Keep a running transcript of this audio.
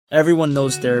Everyone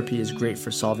knows therapy is great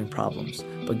for solving problems,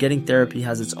 but getting therapy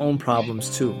has its own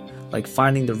problems too, like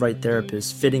finding the right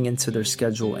therapist, fitting into their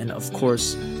schedule, and of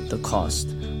course, the cost.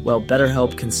 Well,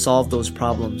 BetterHelp can solve those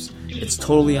problems. It's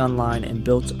totally online and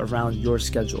built around your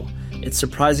schedule. It's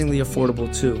surprisingly affordable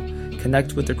too.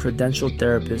 Connect with a credentialed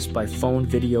therapist by phone,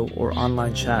 video, or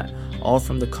online chat, all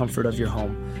from the comfort of your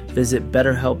home. Visit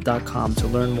BetterHelp.com to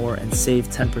learn more and save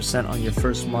 10% on your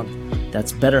first month.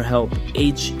 That's BetterHelp,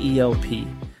 H-E-L-P.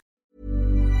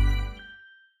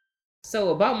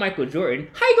 So about Michael Jordan,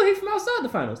 how you gonna hit from outside the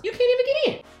finals? You can't even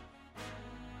get in.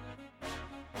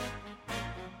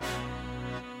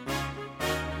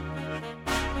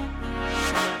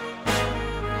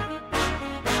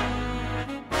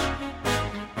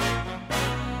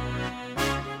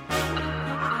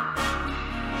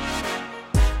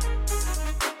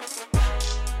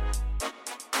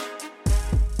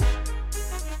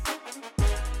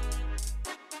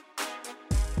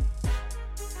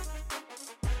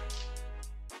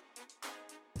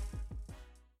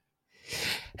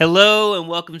 Hello and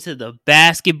welcome to the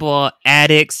Basketball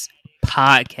Addicts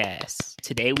Podcast.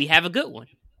 Today we have a good one.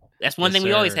 That's one thing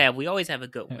we always have. We always have a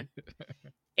good one.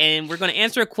 And we're going to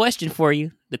answer a question for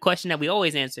you. The question that we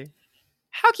always answer.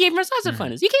 How can you hate from outside the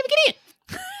finals? You can't even get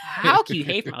in. How can you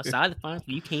hate from outside the finals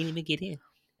when you can't even get in?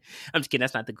 I'm just kidding.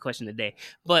 That's not the question today.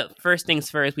 But first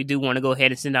things first, we do want to go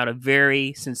ahead and send out a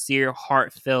very sincere,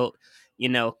 heartfelt,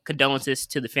 condolences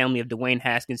to the family of Dwayne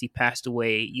Haskins. He passed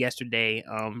away yesterday.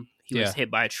 He was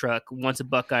hit by a truck. Once a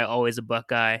Buckeye, always a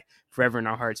Buckeye. Forever in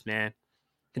our hearts, man.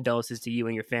 Condolences to you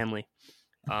and your family.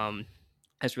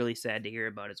 That's really sad to hear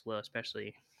about as well,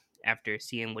 especially after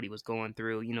seeing what he was going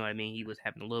through. You know what I mean? He was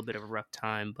having a little bit of a rough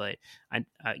time, but I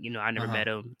never met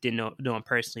him, didn't know him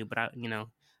personally, but I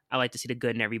like to see the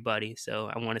good in everybody. So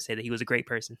I want to say that he was a great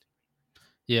person.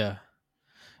 Yeah.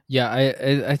 Yeah,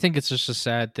 I think it's just a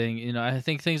sad thing. I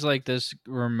think things like this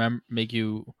make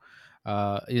you,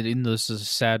 even though this is a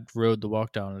sad road to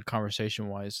walk down,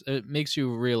 conversation-wise, it makes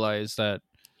you realize that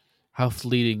how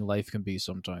fleeting life can be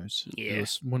sometimes. Yeah.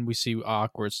 When we see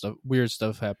awkward stuff, weird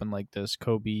stuff happen like this,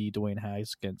 Kobe, Dwayne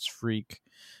Haskins, freak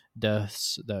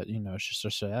deaths, that, it's just so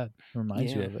sad. It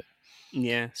reminds you of it.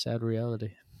 Yeah. Sad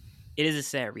reality. It is a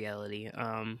sad reality.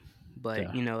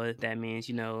 But that means,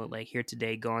 like here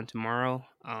today, gone tomorrow.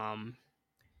 And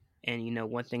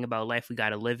one thing about life, we got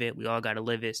to live it. We all got to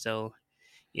live it. So,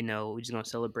 we're just going to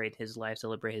celebrate his life,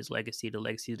 celebrate his legacy, the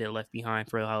legacy they left behind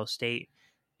for Ohio State.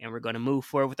 And we're going to move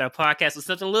forward with our podcast with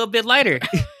something a little bit lighter.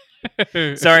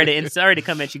 Sorry to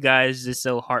come at you guys just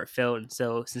so heartfelt and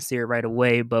so sincere right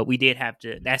away. But we did have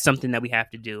to, that's something that we have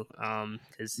to do.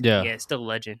 Because, it's still a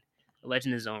legend. A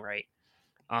legend in his own right.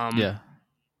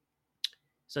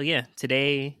 So,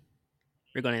 today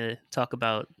we're going to talk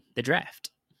about the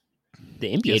draft.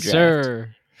 The NBA draft.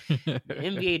 Sir. The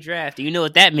NBA draft. You know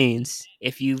what that means.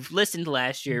 If you've listened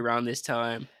last year around this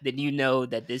time, then you know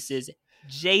that this is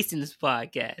Jason's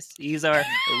podcast. He's our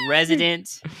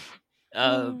resident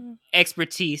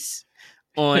expertise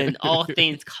on all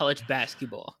things college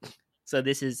basketball. So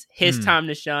this is his time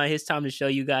to shine, his time to show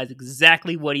you guys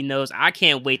exactly what he knows. I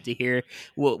can't wait to hear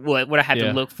what I have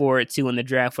to look forward to in the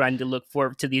draft, what I need to look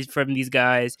forward to from these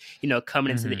guys,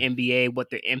 coming into the NBA, what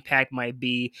their impact might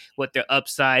be, what their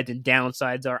upsides and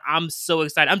downsides are. I'm so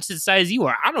excited. I'm just as excited as you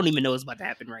are. I don't even know what's about to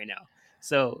happen right now.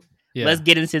 So let's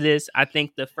get into this. I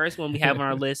think the first one we have on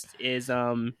our list is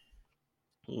 1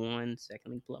 second.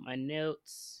 Let me pull up my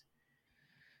notes.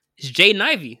 It's Jaden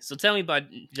Ivey. So tell me about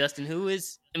Jason. Who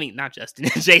is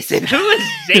Jason. Who is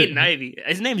Jaden Ivey?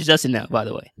 His name is Justin now, by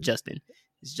the way. Justin.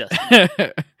 It's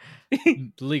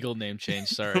Justin. Legal name change,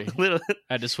 sorry. I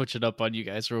had to switch it up on you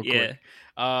guys real quick.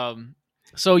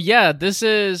 This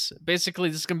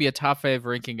is going to be a top 5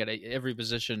 ranking at every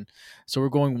position. So we're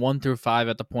going 1 through 5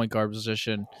 at the point guard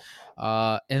position.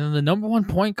 And then the number 1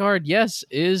 point guard, is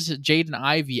Jaden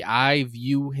Ivey. I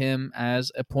view him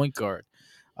as a point guard.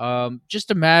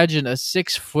 Just imagine a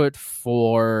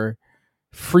 6'4"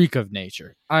 freak of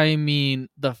nature. I mean,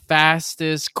 the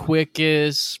fastest,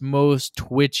 quickest, most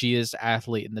twitchiest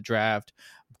athlete in the draft,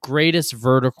 greatest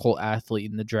vertical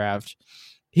athlete in the draft.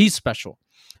 He's special.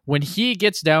 When he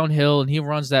gets downhill and he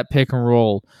runs that pick and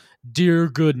roll, dear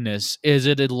goodness, is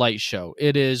it a light show.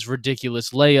 It is ridiculous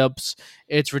layups.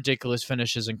 It's ridiculous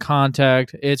finishes in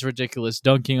contact. It's ridiculous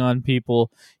dunking on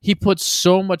people. He puts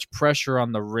so much pressure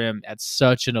on the rim at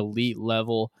such an elite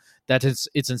level that it's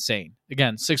insane.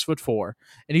 Again, 6'4",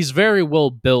 and he's very well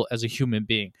built as a human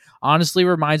being. Honestly,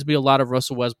 reminds me a lot of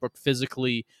Russell Westbrook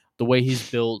physically, the way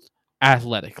he's built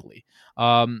athletically.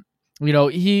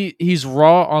 He's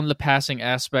raw on the passing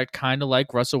aspect, kind of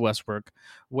like Russell Westbrook,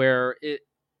 where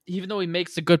even though he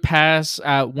makes a good pass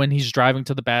when he's driving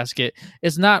to the basket,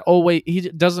 it's not always, he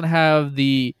doesn't have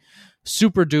the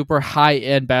super duper high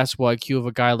end basketball IQ of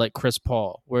a guy like Chris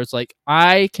Paul, where it's like,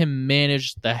 I can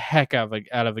manage the heck out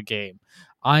of a game.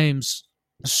 I am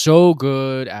so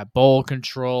good at ball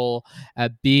control,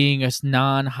 at being a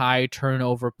non-high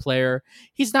turnover player.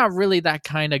 He's not really that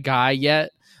kind of guy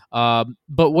yet. But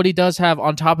what he does have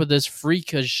on top of this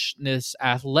freakishness,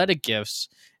 athletic gifts,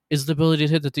 is the ability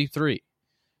to hit the deep three.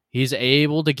 He's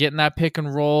able to get in that pick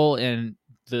and roll, and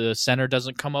the center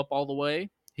doesn't come up all the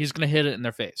way. He's going to hit it in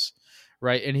their face,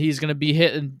 right? And he's going to be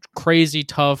hitting crazy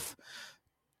tough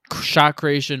shot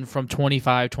creation from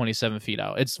 25, 27 feet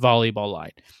out. It's volleyball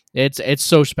line. It's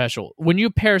so special. When you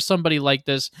pair somebody like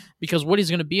this, because what he's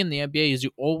going to be in the NBA is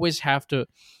you always have to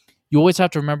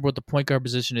remember what the point guard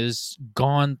position is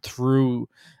gone through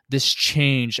this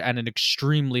change at an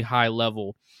extremely high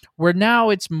level, where now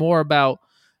it's more about,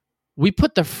 we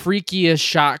put the freakiest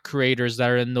shot creators that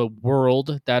are in the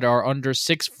world that are under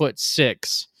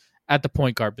 6'6" at the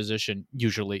point guard position,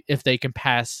 usually, if they can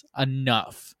pass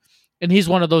enough. And he's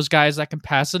one of those guys that can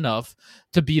pass enough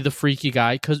to be the freaky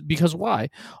guy, because why?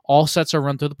 All sets are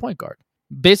run through the point guard.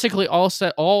 Basically, most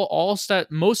sets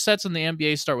in the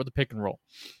NBA start with a pick and roll.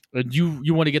 And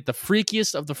you want to get the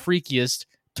freakiest of the freakiest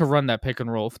to run that pick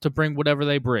and roll, to bring whatever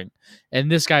they bring.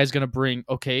 And this guy is going to bring,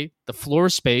 okay, the floor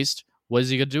is spaced. What is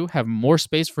he going to do? Have more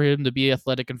space for him to be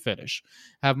athletic and finish.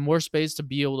 Have more space to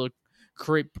be able to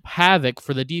create havoc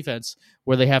for the defense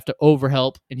where they have to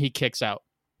overhelp and he kicks out.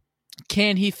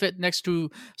 Can he fit next to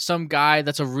some guy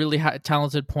that's a really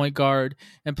talented point guard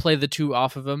and play the two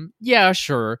off of him? Yeah,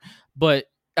 sure. But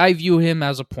I view him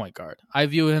as a point guard. I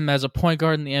view him as a point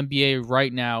guard in the NBA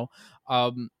right now.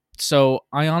 So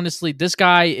I honestly, this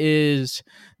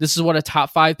is what a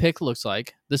top 5 pick looks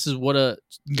like. This is what a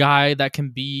guy that can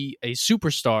be a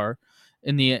superstar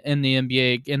in the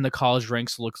NBA, in the college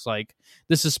ranks, looks like.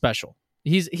 This is special.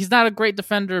 He's not a great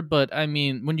defender, but I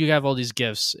mean, when you have all these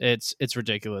gifts, it's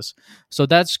ridiculous. So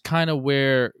that's kind of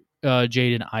where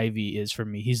Jaden Ivey is for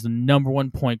me. He's the number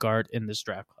 1 point guard in this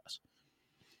draft class.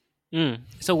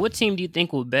 So what team do you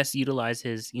think will best utilize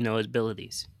his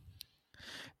abilities?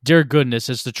 Dear goodness,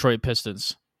 it's Detroit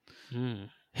Pistons.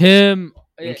 Him,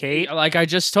 okay, like I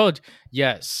just told,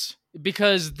 yes,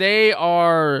 because they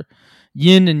are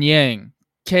yin and yang.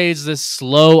 Cade's this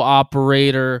slow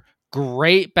operator,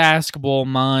 great basketball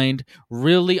mind,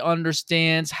 really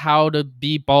understands how to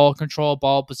be ball control,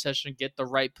 ball possession, get the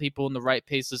right people in the right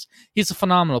paces. He's a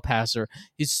phenomenal passer.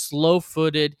 He's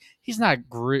slow-footed. He's not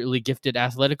really gifted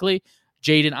athletically.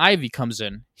 Jaden Ivey comes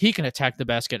in. He can attack the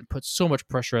basket and put so much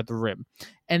pressure at the rim.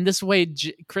 And this way,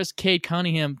 Cade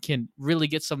Cunningham can really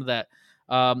get some of that,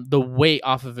 the weight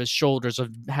off of his shoulders of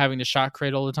having to shot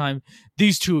create all the time.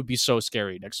 These two would be so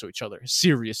scary next to each other.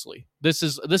 Seriously. This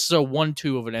is a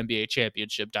 1-2 of an NBA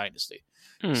championship dynasty.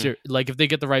 Like, if they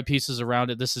get the right pieces around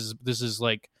it, this is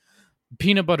like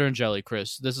peanut butter and jelly,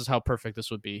 Chris. This is how perfect this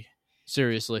would be.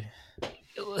 Seriously.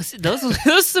 Those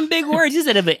are some big words. He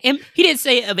said he didn't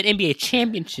say of an NBA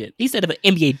championship. He said of an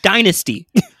NBA dynasty.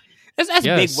 That's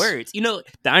yes. Big words.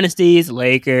 Dynasties,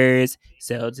 Lakers,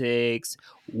 Celtics,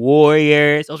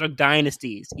 Warriors. Those are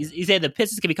dynasties. He said the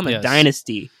Pistons can become a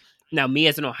dynasty. Now, me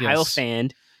as an Ohio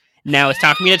fan, now it's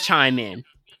time for me to chime in.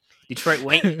 Detroit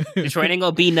ain't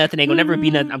gonna be nothing. Ain't gonna never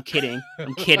be nothing. I'm kidding.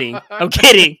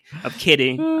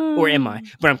 Or am I?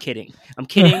 But I'm kidding. I'm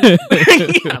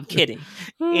kidding.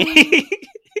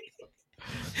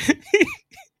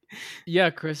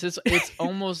 Yeah, Chris, it's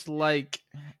almost like,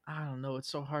 I don't know, it's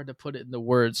so hard to put it into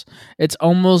words. It's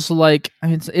almost like, I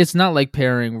mean, it's not like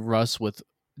pairing Russ with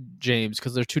James,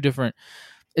 because they're two different.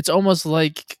 It's almost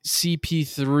like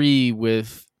CP3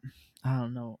 with, I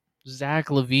don't know, Zach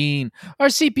LaVine, or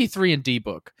CP3 and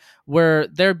D-Book, where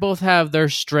they both have their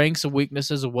strengths and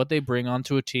weaknesses of what they bring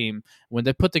onto a team. When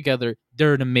they put together,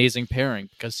 they're an amazing pairing,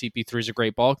 because CP3 is a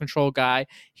great ball control guy.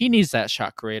 He needs that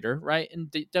shot creator, right?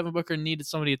 And Devin Booker needed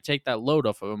somebody to take that load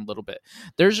off of him a little bit.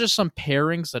 There's just some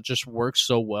pairings that just work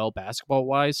so well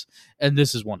basketball-wise, and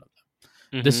this is one of them.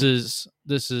 Mm-hmm.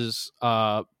 This is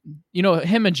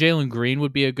him and Jalen Green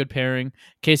would be a good pairing.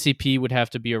 KCP would have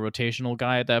to be a rotational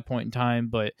guy at that point in time,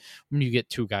 but when you get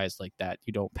two guys like that,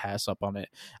 you don't pass up on it.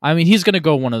 I mean, he's going to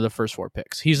go one of the first 4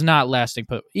 picks. He's not lasting,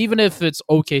 but even if it's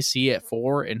OKC at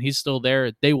 4 and he's still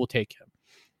there, they will take him.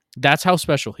 That's how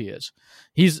special he is.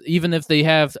 He's, even if they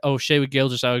have Shea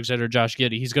Gilgeous-Alexander, Josh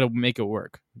Giddey, he's going to make it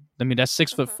work. I mean, that's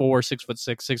 6'4", 6'6",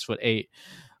 6'8".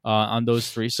 On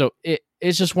those 3. So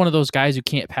it's just one of those guys you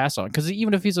can't pass on, because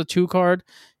even if he's a 2 card,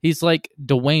 he's like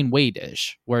Dwayne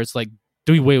Wade-ish, where it's like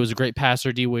Dwayne Wade was a great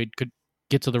passer. D Wade could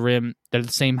get to the rim. They're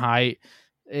the same height.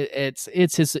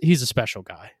 He's a special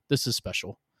guy. This is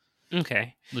special.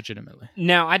 Okay. Legitimately.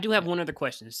 Now, I do have one other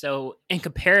question. So, in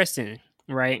comparison,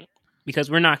 right?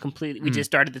 Because we're not completely, we just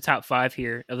started the top 5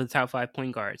 here of the top 5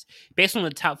 point guards. Based on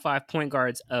the top 5 point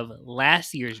guards of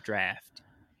last year's draft,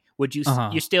 would you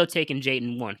you're still taking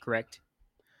Jaden 1, correct?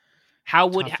 How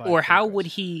would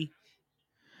he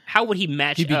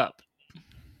match up?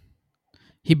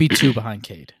 He'd be 2 behind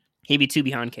Cade. He'd be 2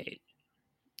 behind Cade.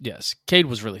 Yes, Cade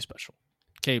was really special.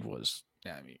 Cade was,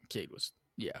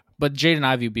 yeah. But Jaden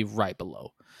Ivey would be right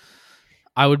below.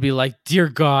 I would be like, dear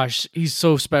gosh, he's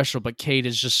so special, but Cade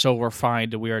is just so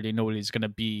refined, and we already know what he's going to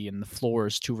be, and the floor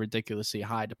is too ridiculously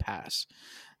high to pass.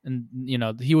 And,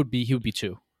 he would be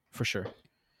 2, for sure.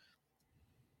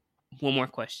 One more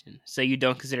question. So you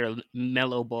don't consider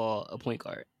Melo Ball a point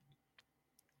guard?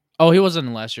 Oh, he wasn't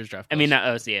in last year's draft class. I mean, not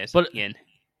us, yes. But again,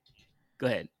 go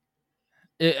ahead.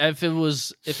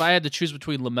 If I had to choose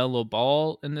between LaMelo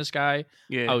Ball and this guy,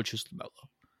 I would choose LaMelo.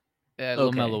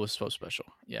 LaMelo was so special.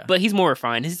 Yeah. But he's more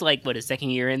refined. He's like, his second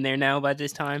year in there now by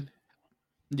this time?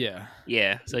 Yeah.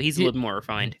 Yeah. So he's a little more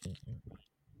refined.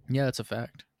 Yeah, that's a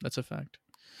fact.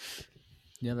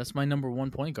 Yeah, that's my number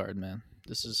 1 point guard, man.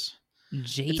 This is...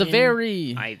 it's a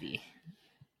very... Ivy.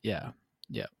 Yeah.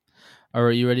 Yeah. All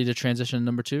right, you ready to transition to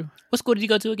number 2? What school did you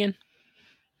go to again?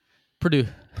 Purdue.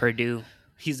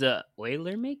 He's a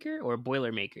Boilermaker or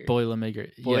Boilermaker? Boilermaker,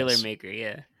 Boilermaker,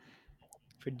 yeah.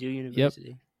 Purdue University.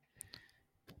 Yep.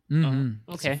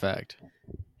 Mm-hmm. Okay. That's a fact.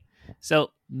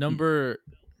 So, number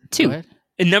 2.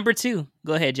 Number 2.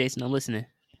 Go ahead, Jason. I'm listening.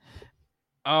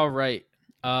 All right.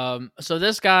 So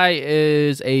this guy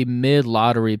is a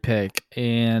mid-lottery pick,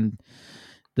 and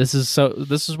this is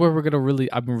where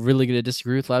I'm really gonna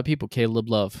disagree with a lot of people. Caleb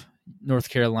Love, North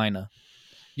Carolina.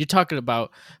 You're talking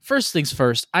about, first things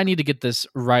first, I need to get this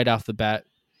right off the bat.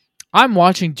 I'm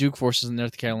watching Duke versus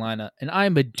North Carolina, and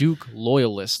I'm a Duke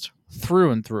loyalist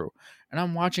through and through. And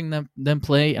I'm watching them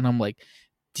play, and I'm like,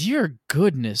 dear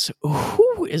goodness,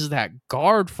 who is that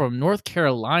guard from North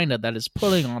Carolina that is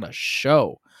putting on a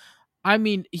show? I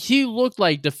mean, he looked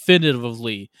like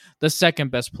definitively the second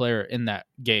best player in that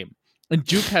game. And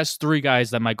Duke has 3 guys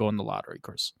that might go in the lottery,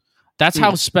 Chris. That's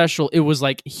how special it was.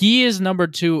 Like, he is number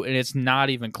 2, and it's not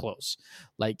even close.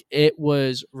 Like, it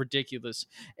was ridiculous.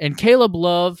 And Caleb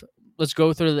Love, let's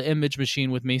go through the image machine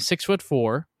with me.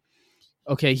 6'4".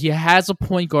 Okay, he has a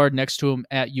point guard next to him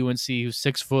at UNC who's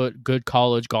 6 foot, good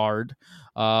college guard.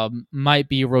 Might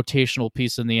be a rotational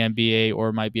piece in the NBA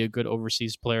or might be a good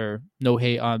overseas player. No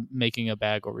hate on making a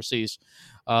bag overseas.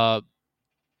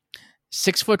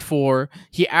 6'4".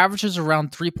 He averages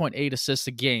around 3.8 assists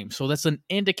a game. So that's an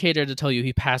indicator to tell you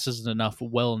he passes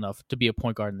well enough to be a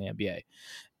point guard in the NBA.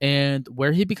 And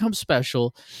where he becomes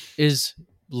special is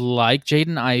like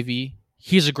Jaden Ivey,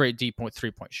 he's a great deep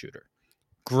 3-point shooter.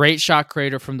 Great shot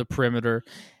creator from the perimeter.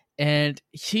 And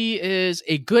he is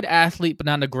a good athlete, but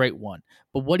not a great one.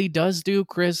 But what he does do,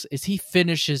 Chris, is he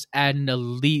finishes at an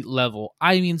elite level.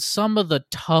 I mean, some of the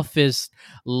toughest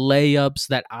layups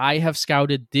that I have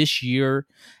scouted this year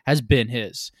has been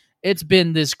his. It's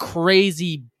been this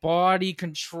crazy body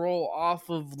control off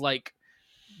of, like,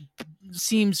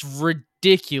 seems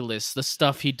ridiculous, the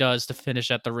stuff he does to finish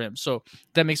at the rim. So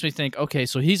that makes me think, okay,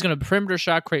 so he's going to perimeter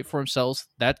shot create for himself.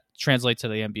 That translates to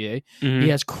the NBA. Mm-hmm. He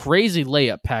has crazy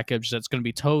layup package that's going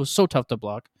to be so tough to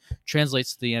block.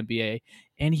 Translates to the NBA.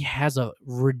 And he has a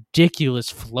ridiculous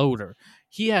floater.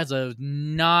 He has a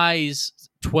nice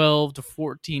 12 to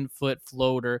 14 foot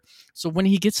floater. So when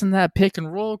he gets in that pick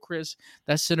and roll, Chris,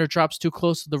 that center drops too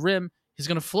close to the rim, he's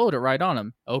going to float it right on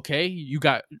him. Okay,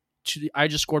 I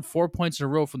just scored 4 points in a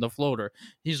row from the floater.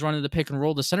 He's running the pick and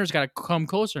roll. The center's got to come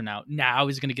closer now. Now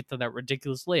he's going to get to that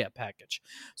ridiculous layup package.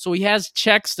 So he has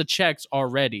checks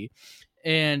already.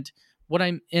 And what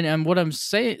I'm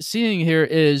seeing here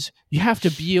is you have to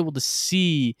be able to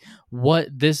see what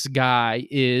this guy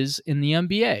is in the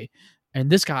NBA.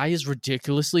 And this guy is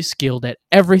ridiculously skilled at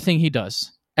everything he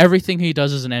does. Everything he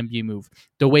does is an NBA move.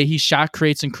 The way he shot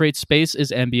creates and creates space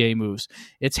is NBA moves.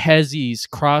 It's hezzies,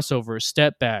 crossovers,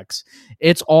 step backs.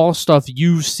 It's all stuff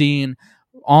you've seen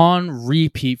on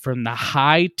repeat from the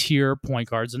high tier point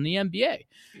guards in the NBA.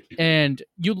 And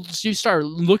you start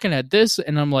looking at this,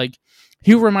 and I'm like,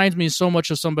 he reminds me so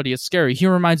much of somebody that's scary. He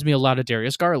reminds me a lot of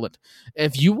Darius Garland.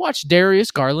 If you watch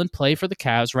Darius Garland play for the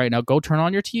Cavs right now, go turn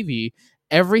on your TV.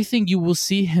 Everything you will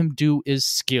see him do is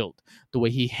skilled. The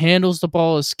way he handles the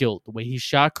ball is skilled. The way he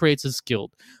shot creates is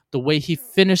skilled. The way he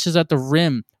finishes at the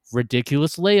rim,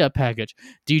 ridiculous layup package.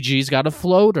 DG's got a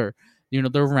floater.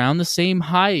 They're around the same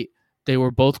height. They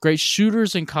were both great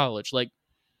shooters in college. Like,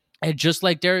 And just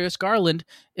like Darius Garland,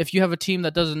 if you have a team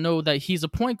that doesn't know that he's a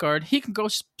point guard, he can go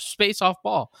space off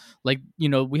ball. Like,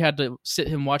 we had to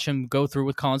watch him go through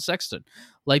with Colin Sexton.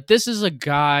 Like, this is a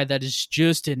guy that is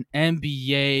just an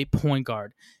NBA point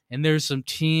guard. And there's some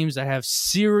teams that have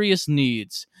serious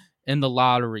needs in the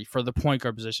lottery for the point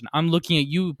guard position. I'm looking at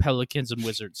you, Pelicans and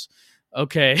Wizards.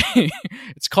 Okay,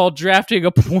 it's called drafting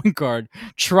a point guard.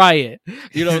 Try it.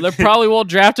 They probably won't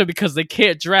draft him because they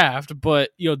can't draft, but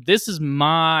this is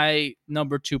my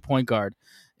number 2 point guard,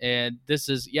 and this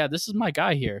is my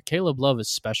guy here. Caleb Love is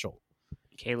special.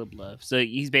 Caleb Love. So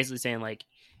he's basically saying like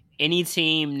any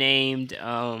team named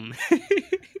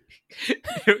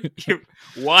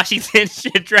Washington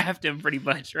should draft him, pretty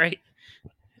much, right?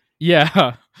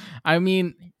 Yeah, I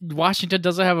mean, Washington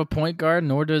doesn't have a point guard,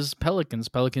 nor does Pelicans.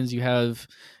 Pelicans, you have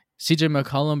C.J.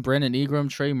 McCollum, Brandon Ingram,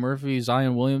 Trey Murphy,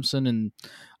 Zion Williamson, and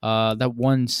that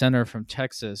one center from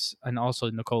Texas, and also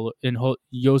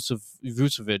Josef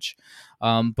Vucevic.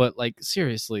 But like,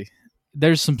 seriously,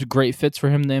 there's some great fits for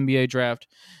him in the NBA draft,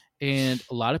 and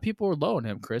a lot of people are low on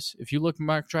him, Chris. If you look at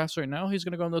mock drafts right now, he's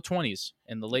going to go in the 20s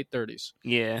and the late 30s.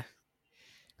 Yeah.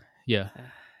 Yeah.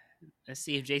 Let's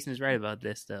see if Jason's right about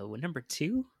this though. With number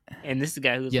 2, and this is a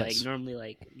guy who's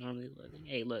normally,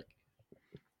 hey, look,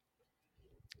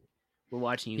 we're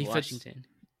watching you, Washington.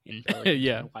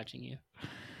 Yeah, we're watching you.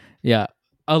 Yeah,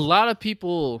 a lot of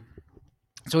people.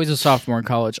 So he's a sophomore in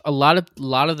college. A lot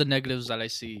of the negatives that I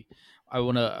see, I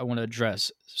wanna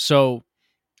address. So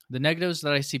the negatives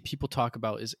that I see people talk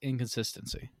about is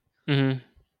inconsistency. Mm-hmm.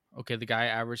 Okay, the guy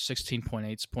averaged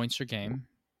 16.8 points per game.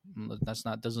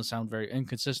 Doesn't sound very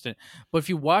inconsistent, but if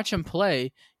you watch him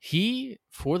play, he,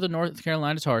 for the North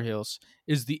Carolina Tar Heels,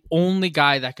 is the only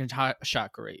guy that can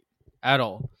shot great at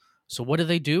all. So what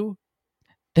do?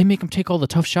 They make him take all the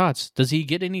tough shots. Does he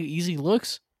get any easy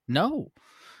looks? No.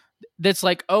 That's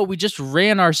like, oh, we just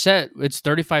ran our set. It's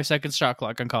 35 seconds shot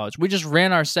clock in college. We just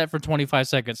ran our set for 25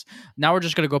 seconds. Now we're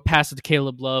just going to go pass it to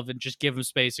Caleb Love and just give him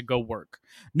space and go work.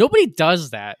 Nobody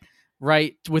does that.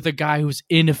 Right, with a guy who's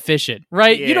inefficient,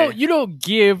 right? Yeah. You don't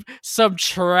give some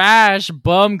trash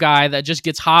bum guy that just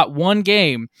gets hot one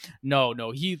game. No,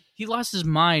 he lost his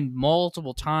mind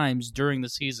multiple times during the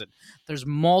season. There's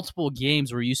multiple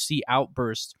games where you see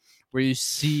outbursts, where you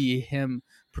see him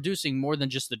producing more than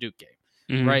just the Duke game.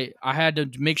 Mm-hmm. Right? I had to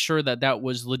make sure that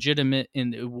was legitimate,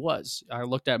 and it was. I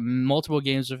looked at multiple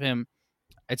games of him.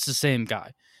 It's the same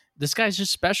guy. This guy's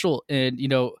just special, and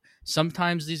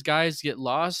sometimes these guys get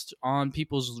lost on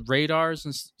people's radars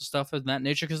and stuff of that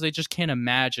nature because they just can't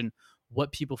imagine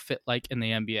what people fit like in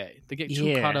the NBA. They get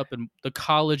too caught up in the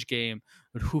college game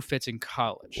and who fits in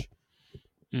college.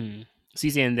 So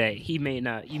he's saying that you may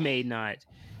not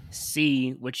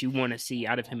see what you want to see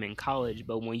out of him in college,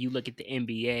 but when you look at the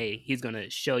NBA, he's going to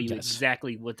show you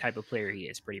exactly what type of player he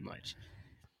is, pretty much.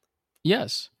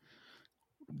 Yes.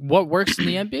 What works in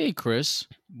the NBA, Chris,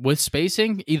 with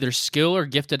spacing, either skill or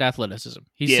gifted athleticism.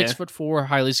 He's 6'4",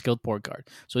 highly skilled point guard.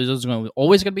 So he's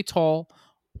always going to be tall,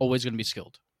 always going to be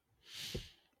skilled.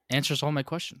 Answers all my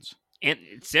questions. And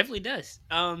it definitely does.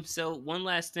 So one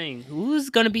last thing. Who's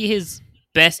going to be his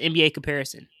best NBA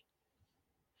comparison?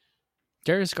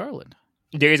 Darius Garland.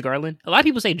 Darius Garland? A lot of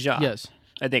people say Ja. Yes.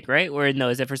 I think, right? Or no,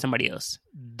 is that for somebody else?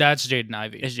 That's Jaden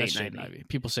Ivey. It's Jaden Ivey.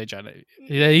 People say Jaden Ivey.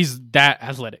 Yeah, he's that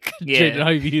athletic. Yeah. Jaden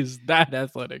Ivey is that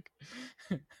athletic.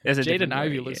 Jaden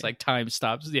Ivey looks like time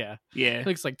stops. Yeah. Yeah.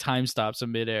 Looks like time stops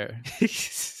in midair.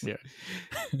 Yeah.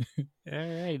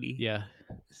 Alrighty. Yeah.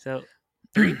 So,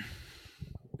 3.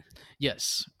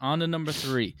 Yes. On to number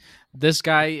 3. This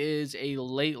guy is a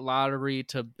late lottery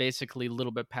to basically a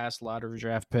little bit past lottery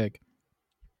draft pick.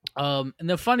 And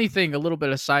the funny thing, a little bit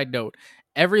of side note,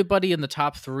 everybody in the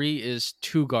top 3 is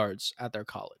 2 guards at their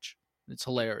college. It's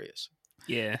hilarious.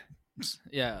 Yeah.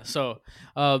 Yeah. So,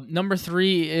 number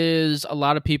 3 is a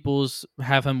lot of people's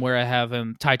have him where I have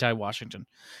him, Ty Washington.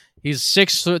 He's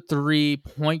 6'3"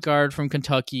 point guard from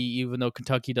Kentucky, even though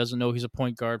Kentucky doesn't know he's a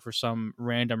point guard for some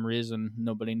random reason.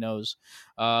 Nobody knows.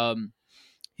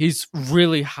 He's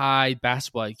really high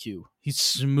basketball IQ. He's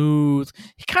smooth.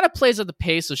 He kind of plays at the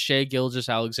pace of Shai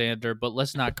Gilgeous-Alexander, but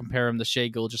let's not compare him to Shai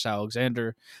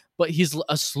Gilgeous-Alexander. But he's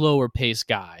a slower pace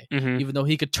guy. Mm-hmm. Even though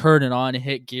he could turn it on and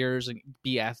hit gears and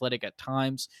be athletic at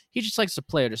times, he just likes to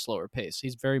play at a slower pace.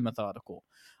 He's very methodical.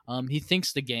 He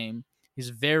thinks the game. He's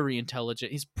very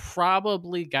intelligent. He's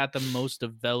probably got the most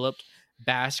developed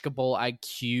basketball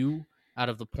IQ out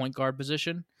of the point guard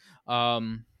position.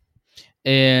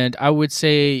 And I would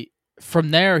say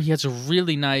from there, he has a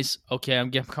really nice,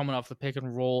 I'm coming off the pick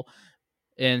and roll,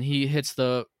 and he hits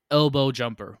the elbow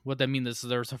jumper. What that means is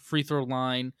there's a free throw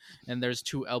line and there's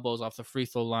 2 elbows off the free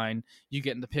throw line. You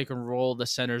get in the pick and roll, the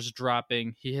center's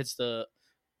dropping. He hits the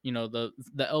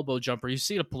elbow jumper. You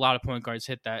see a lot of point guards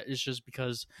hit that. It's just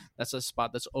because that's a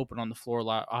spot that's open on the floor a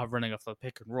lot, running off the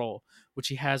pick and roll, which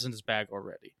he has in his bag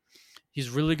already. He's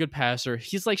a really good passer.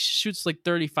 He's like shoots like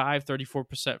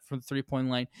 34% from the 3-point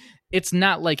line. It's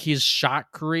not like he's shot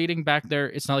creating back there.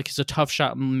 It's not like he's a tough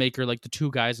shot maker like the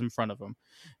 2 guys in front of him.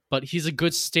 But he's a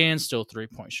good standstill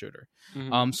 3-point shooter.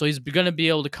 Mm-hmm. So he's going to be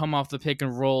able to come off the pick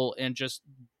and roll and just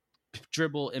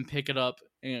dribble and pick it up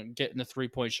and get in the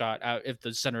 3-point shot out if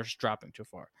the center's dropping too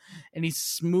far. And he's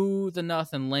smooth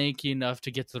enough and lanky enough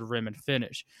to get to the rim and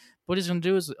finish. What he's going to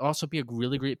do is also be a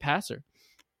really great passer.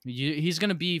 He's going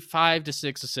to be 5 to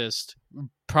 6 assists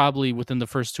probably within the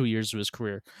first 2 years of his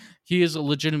career. He is a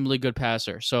legitimately good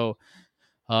passer. So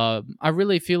I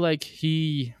really feel like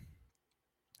he's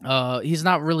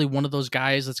not really one of those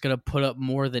guys that's going to put up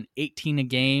more than 18 a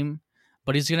game,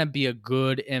 but he's going to be a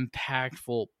good,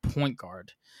 impactful point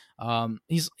guard.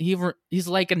 He's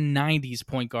like a 90s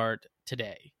point guard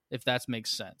today, if that makes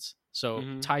sense. So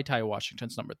Ty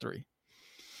Washington's number 3.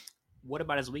 What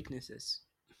about his weaknesses?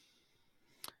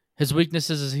 His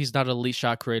weaknesses is he's not an elite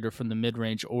shot creator from the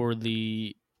mid-range or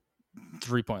the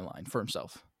 3-point line for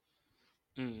himself.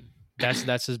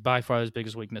 That's his by far his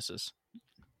biggest weaknesses.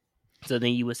 So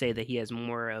then you would say that he has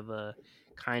more of a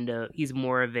he's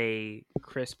more of a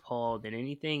Chris Paul than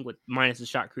anything, with minus the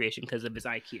shot creation because of his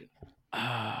IQ.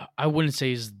 I wouldn't say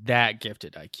he's that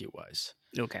gifted IQ wise.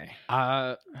 Okay.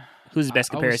 Who's the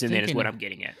best comparison then is what I'm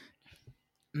getting at.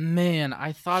 Man,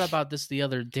 I thought about this the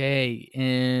other day,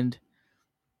 and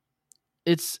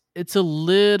it's a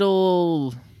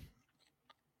little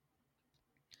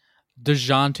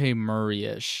DeJounte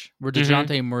Murray-ish, where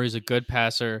DeJounte Murray's a good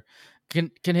passer,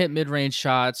 can hit mid-range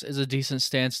shots, is a decent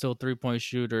standstill 3-point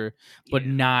shooter, but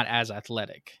not as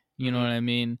athletic. You know what I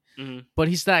mean? Mm-hmm. But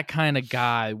he's that kind of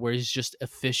guy where he's just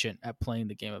efficient at playing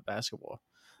the game of basketball.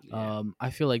 Yeah.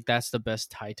 I feel like that's the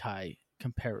best Ty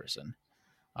comparison,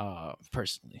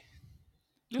 personally.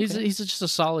 Okay. He's just a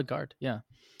solid guard. Yeah.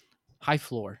 High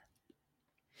floor.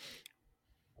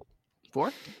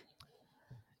 4?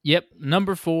 Yep.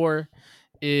 Number 4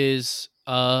 is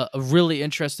a really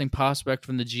interesting prospect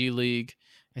from the G League.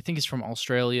 I think he's from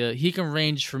Australia. He can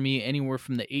range for me anywhere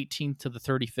from the 18th to the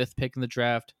 35th pick in the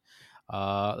draft.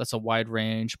 That's a wide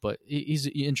range, but he's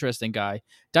an interesting guy.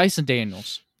 Dyson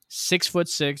Daniels,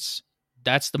 6'6".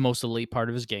 That's the most elite part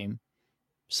of his game.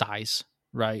 Size,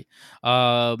 right?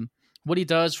 What he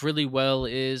does really well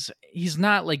is he's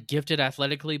not like gifted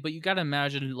athletically, but you got to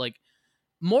imagine like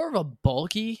more of a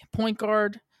bulky point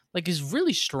guard. Like he's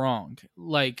really strong.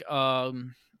 Like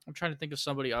I'm trying to think of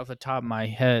somebody off the top of my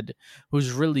head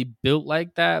who's really built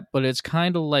like that, but it's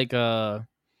kind of like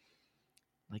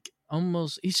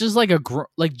almost he's just like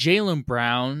like Jaylen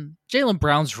Brown. Jaylen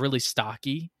Brown's really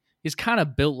stocky. He's kind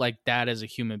of built like that as a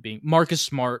human being. Marcus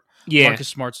Smart. Yeah.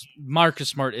 Marcus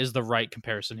Smart is the right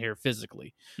comparison here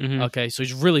physically. Mm-hmm. Okay, so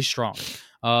he's really strong.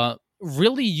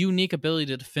 Really unique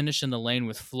ability to finish in the lane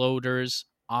with floaters,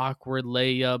 awkward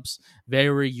layups,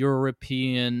 very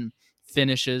European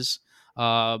finishes.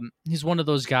 He's one of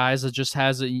those guys that just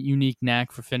has a unique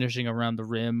knack for finishing around the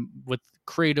rim with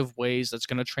creative ways that's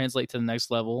going to translate to the next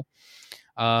level.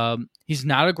 He's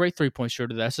not a great 3-point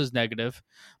shooter. That's his negative,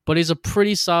 but he's a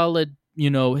pretty solid,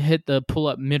 hit the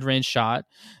pull-up mid-range shot.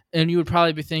 And you would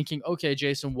probably be thinking, okay,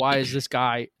 Jason, why is this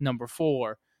guy number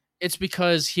 4? It's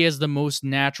because he has the most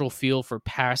natural feel for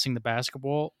passing the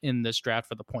basketball in this draft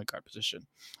for the point guard position.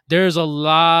 There's a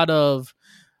lot of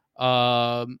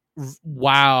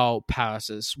wow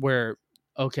passes where,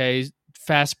 okay,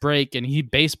 fast break, and he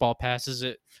baseball passes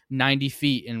it 90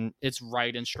 feet, and it's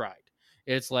right in stride.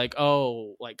 It's like,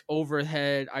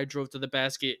 overhead, I drove to the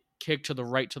basket, kick to the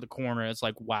right to the corner. It's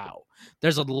like, wow.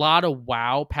 There's a lot of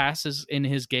wow passes in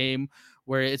his game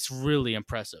where it's really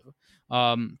impressive.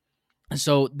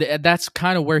 So that's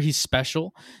kind of where he's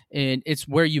special, and it's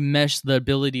where you mesh the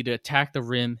ability to attack the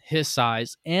rim, his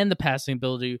size, and the passing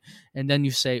ability, and then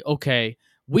you say, okay,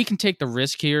 we can take the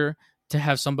risk here to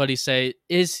have somebody say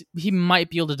he might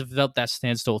be able to develop that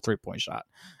standstill 3-point shot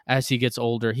as he gets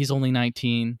older. He's only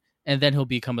 19, and then he'll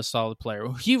become a solid player.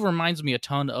 He reminds me a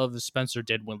ton of Spencer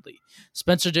Dinwiddie.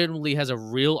 Spencer Dinwiddie has a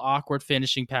real awkward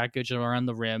finishing package around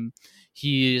the rim.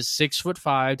 He is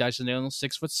 6'5", Dyson Daniels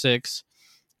 6'6".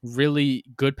 Really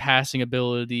good passing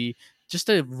ability,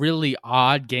 just a really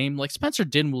odd game. Like Spencer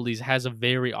Dinwiddie has a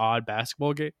very odd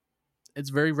basketball game. It's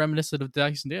very reminiscent of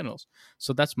Dyson Daniels.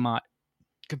 So that's my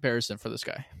comparison for this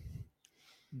guy.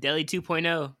 Delhi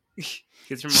 2.0.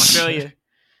 He's from Australia.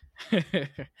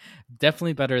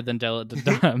 Definitely better than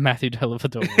Matthew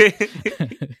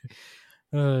Dellavedova.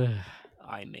 All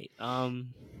right, mate.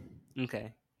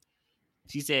 Okay.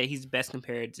 She said he's best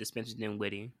compared to Spencer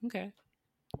Dinwiddie. Okay.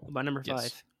 What about number 5?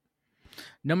 Yes.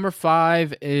 Number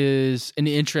 5 is an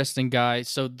interesting guy.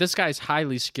 So this guy's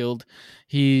highly skilled.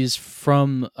 He's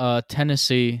from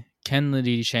Tennessee,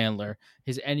 Kennedy Chandler.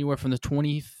 He's anywhere from the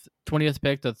 20th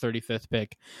pick to the 35th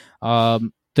pick.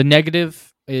 The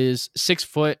negative is 6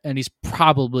 foot, and he's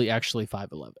probably actually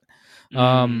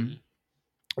 5'11".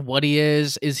 What he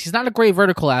is he's not a great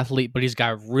vertical athlete, but he's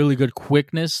got really good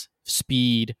quickness,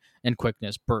 speed, and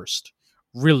quickness, burst.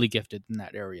 Really gifted in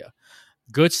that area.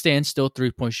 Good standstill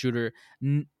 3-point shooter.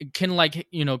 Can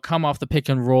come off the pick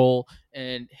and roll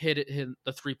and hit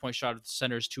the 3-point shot if the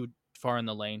center is too far in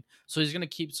the lane. So he's going to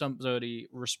keep somebody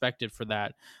respected for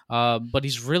that. But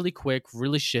he's really quick,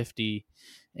 really shifty,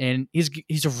 and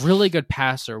he's a really good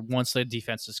passer once the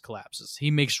defense collapses.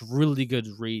 He makes really good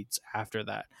reads after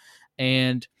that.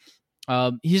 And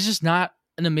he's just not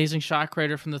an amazing shot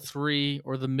creator from the 3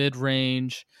 or the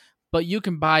mid-range, but you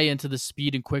can buy into the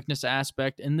speed and quickness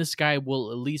aspect, and this guy will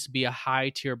at least be a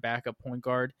high-tier backup point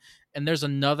guard. And there's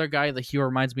another guy that he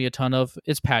reminds me a ton of.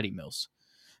 It's Patty Mills.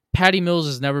 Patty Mills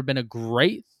has never been a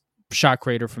great shot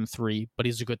creator from 3, but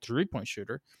he's a good 3-point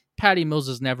shooter. Patty Mills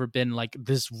has never been like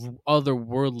this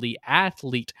otherworldly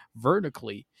athlete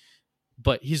vertically,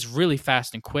 but he's really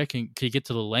fast and quick and can get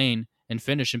to the lane and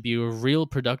finish and be a real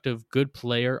productive, good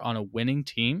player on a winning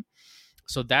team.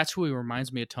 So that's who he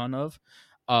reminds me a ton of.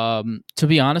 To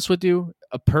be honest with you,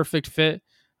 a perfect fit,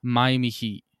 Miami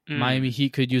Heat. Miami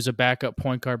Heat could use a backup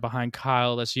point guard behind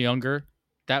Kyle that's younger.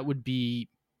 That would be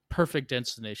perfect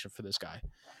destination for this guy.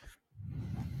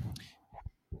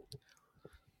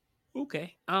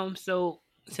 Okay. So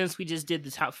since we just did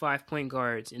the top 5 point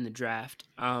guards in the draft,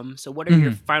 so what are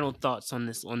your final thoughts on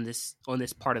this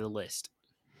part of the list?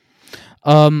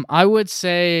 I would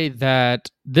say that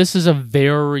this is a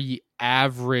very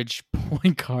average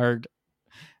point guard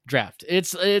draft.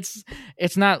 It's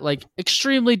not like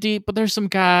extremely deep, but there's some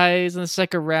guys in the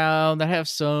second round that have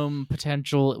some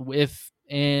potential if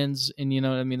ands and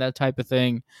that type of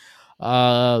thing.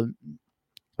 But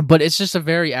it's just a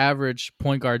very average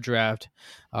point guard draft.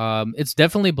 It's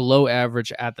definitely below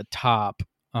average at the top.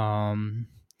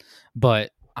 But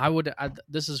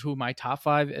this is who my top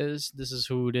 5 is. This is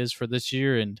who it is for this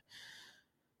year, and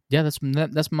yeah,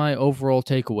 that's my overall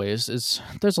takeaways. Is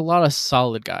there's a lot of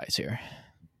solid guys here.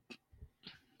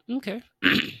 Okay.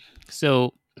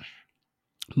 So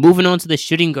moving on to the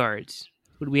shooting guards.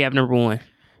 Who do we have number 1?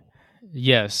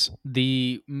 Yes,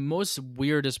 the most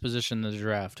weirdest position in the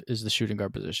draft is the shooting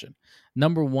guard position.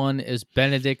 Number 1 is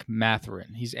Benedict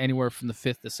Mathurin. He's anywhere from the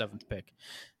 5th to 7th pick.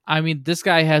 I mean, this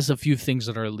guy has a few things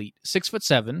that are elite.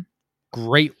 6'7",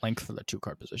 great length for the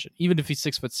 2-guard position. Even if he's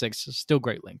 6'6", still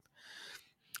great length.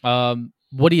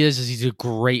 What he is he's a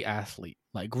great athlete,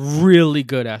 like really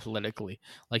good athletically.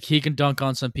 Like he can dunk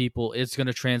on some people. It's going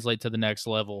to translate to the next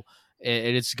level.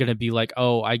 It's going to be like,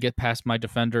 oh, I get past my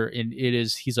defender, and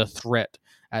he's a threat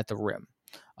at the rim.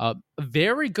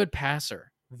 Very good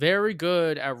passer. Very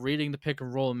good at reading the pick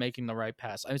and roll and making the right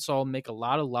pass. I saw him make a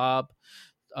lot of lob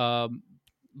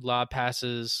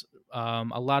passes.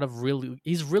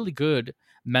 He's really good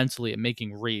mentally at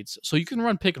making reads. So you can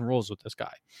run pick and rolls with this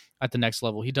guy at the next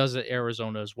level. He does it at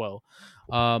Arizona as well.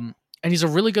 And he's a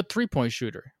really good 3-point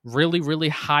shooter. Really, really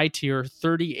high tier,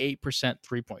 38%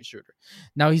 3-point shooter.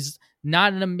 Now, he's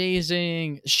not an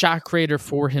amazing shot creator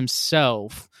for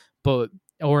himself,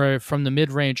 or from the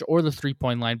mid-range or the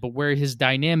 3-point line, but where his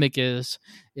dynamic is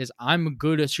I'm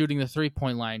good at shooting the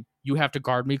 3-point line. You have to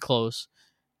guard me close.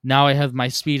 Now I have my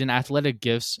speed and athletic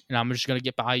gifts, and I'm just going to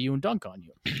get by you and dunk on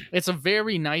you. It's a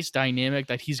very nice dynamic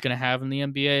that he's going to have in the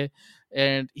NBA.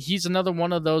 And he's another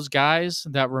one of those guys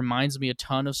that reminds me a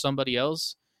ton of somebody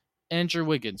else, Andrew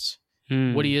Wiggins,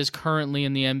 what he is currently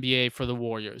in the NBA for the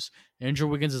Warriors. Andrew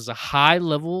Wiggins is a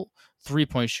high-level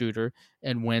 3-point shooter,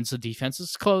 and when the defense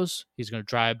is close, he's going to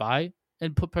drive by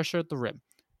and put pressure at the rim.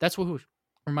 That's what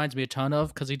reminds me a ton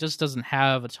of, because he just doesn't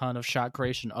have a ton of shot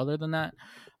creation other than that.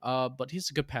 But he's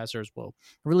a good passer as well.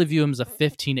 I really view him as a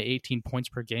 15 to 18 points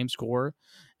per game scorer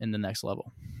in the next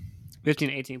level. 15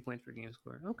 to 18 points per game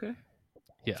scorer. Okay.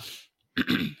 Yeah.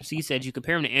 So you said you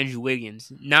compare him to Andrew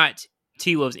Wiggins, not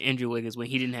T-Wolves Andrew Wiggins when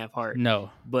he didn't have heart.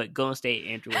 No. But Golden State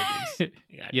Andrew Wiggins.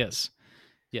 Yes.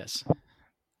 Yes.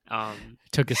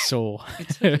 It took his soul. It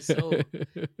took his soul.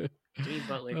 Jimmy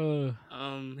Butler.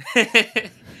 All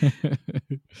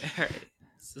right.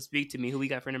 So speak to me. Who we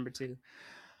got for number 2?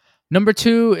 Number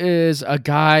 2 is a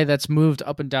guy that's moved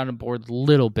up and down the board a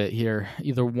little bit here,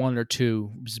 either 1 or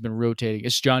 2. He's been rotating.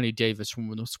 It's Johnny Davis from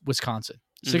Wisconsin.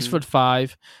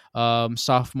 6'5",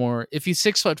 sophomore. If he's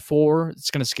 6'4",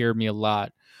 it's gonna scare me a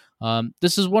lot.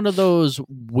 This is one of those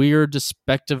weird,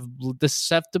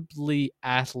 deceptively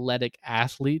athletic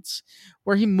athletes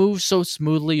where he moves so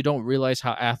smoothly you don't realize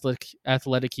how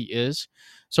athletic he is.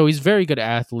 So he's a very good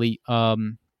athlete.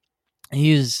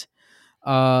 He's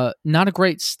not a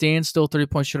great standstill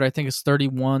 3-point shooter. I think it's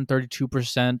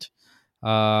 32%.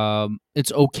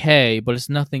 It's okay, but it's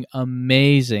nothing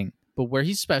amazing. But where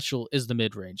he's special is the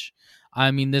mid-range.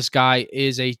 I mean, this guy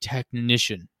is a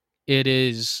technician. It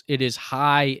is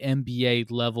high NBA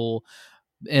level.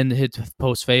 And hit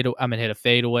post fade. I'm gonna hit a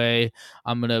fadeaway.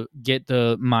 I'm gonna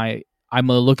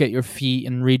look at your feet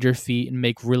and read your feet and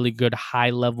make really good high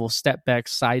level step back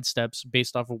side steps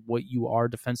based off of what you are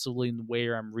defensively and the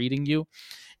way I'm reading you.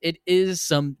 It is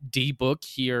some D-book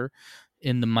here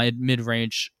in the mid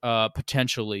range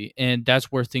potentially, and that's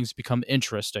where things become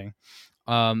interesting.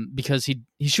 Because he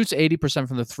shoots 80%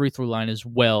 from the 3-throw line as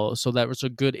well, so that was a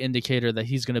good indicator that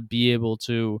he's going to be able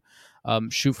to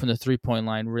shoot from the 3-point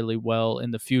line really well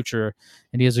in the future,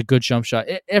 and he has a good jump shot.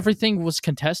 Everything was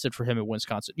contested for him at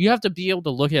Wisconsin. You have to be able to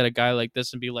look at a guy like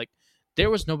this and be like, there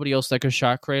was nobody else that could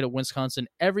shot create at Wisconsin.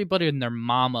 Everybody and their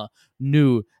mama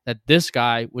knew that this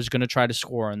guy was going to try to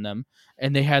score on them,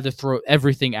 and they had to throw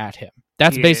everything at him.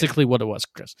 That's basically what it was,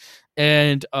 Chris.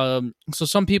 And so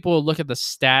some people look at the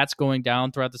stats going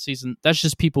down throughout the season. That's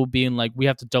just people being like, we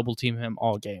have to double team him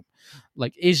all game.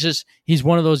 Like, he's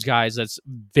one of those guys that's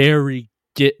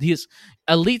his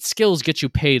elite skills get you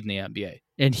paid in the NBA.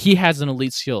 And he has an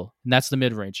elite skill, and that's the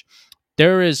mid-range.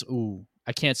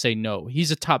 I can't say no. He's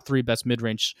a top 3 best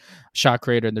mid-range shot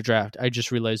creator in the draft. I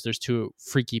just realized there's 2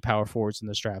 freaky power forwards in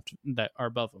this draft that are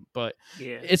above him, but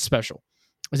it's special.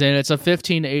 And it's a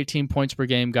 15 to 18 points per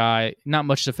game guy. Not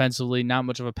much defensively, not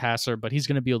much of a passer, but he's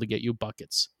going to be able to get you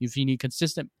buckets. If you need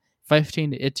consistent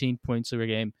 15 to 18 points per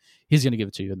game, he's going to give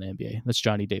it to you in the NBA. That's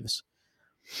Johnny Davis.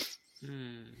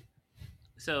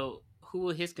 So who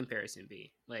will his comparison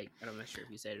be? Like, I'm not sure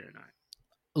if you said it or not.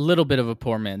 A little bit of a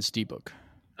poor man's D-book.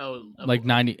 Oh, like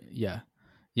 90. Yeah.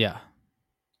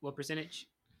 What percentage?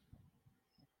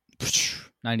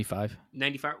 95.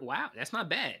 95. Wow, that's not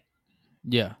bad.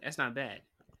 Yeah, that's not bad.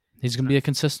 He's gonna be a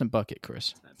consistent bucket,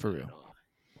 Chris. For real.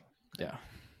 Yeah.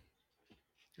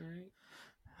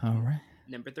 All right.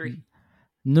 Number 3.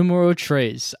 Numero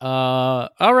tres. All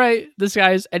right. This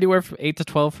guy is anywhere from 8 to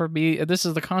 12 for me. This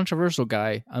is the controversial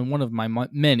guy on one of my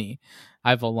many.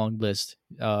 I have a long list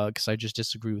because I just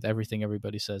disagree with everything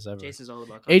everybody says ever. Jason's all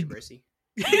about controversy.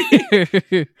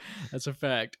 That's a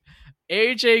fact.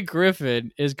 AJ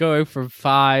Griffin is going from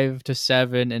 5 to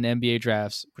 7 in NBA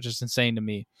drafts, which is insane to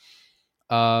me.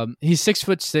 He's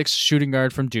 6'6" shooting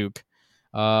guard from Duke.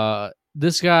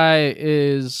 This guy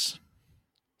is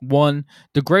the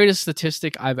greatest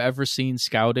statistic I've ever seen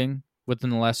scouting within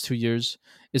the last 2 years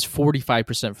is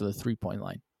 45% for the 3-point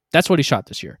line. That's what he shot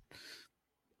this year.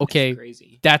 Okay,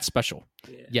 that's special.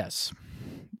 Yeah. Yes.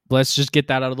 Let's just get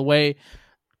that out of the way.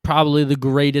 Probably the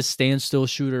greatest standstill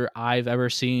shooter I've ever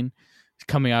seen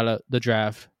coming out of the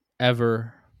draft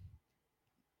ever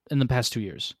in the past 2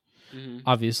 years. Mm-hmm.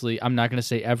 Obviously, I'm not going to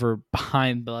say ever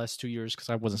behind the last 2 years because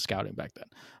I wasn't scouting back then.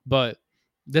 But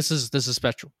this is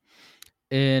special.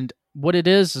 And what it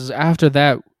is after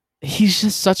that, he's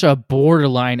just such a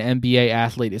borderline NBA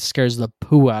athlete. It scares the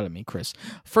poo out of me, Chris.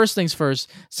 First things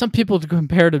first, some people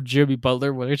compare him to Jimmy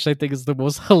Butler, which I think is the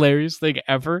most hilarious thing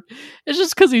ever. It's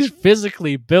just because he's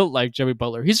physically built like Jimmy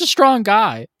Butler. He's a strong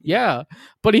guy, yeah,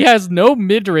 but he has no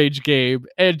mid-range game,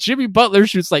 and Jimmy Butler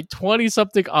shoots like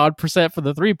 20-something odd percent for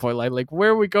the 3-point line. Like, where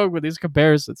are we going with these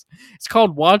comparisons? It's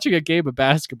called watching a game of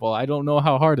basketball. I don't know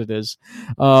how hard it is.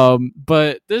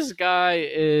 But this guy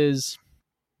is...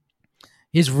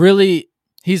 He's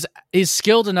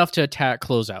skilled enough to attack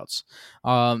closeouts.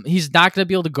 He's not going to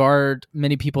be able to guard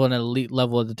many people at an elite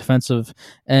level at the defensive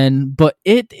end, but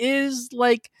it is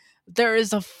like there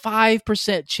is a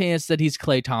 5% chance that he's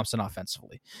Klay Thompson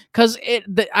offensively. Because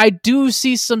I do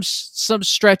see some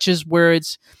stretches where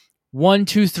it's 1,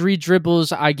 2, 3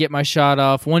 dribbles, I get my shot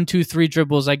off. 1, 2, 3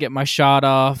 dribbles, I get my shot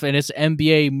off, and it's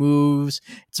NBA moves.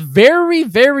 It's very,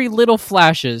 very little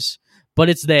flashes, but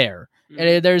it's there.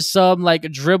 And there's some like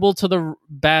dribble to the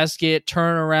basket,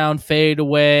 turn around, fade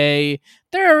away.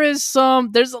 There's a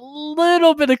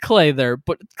little bit of Klay there,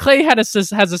 but Klay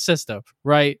has a system,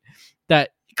 right? That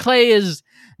Klay is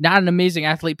not an amazing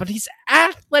athlete, but he's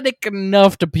athletic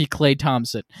enough to be Klay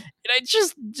Thompson. And I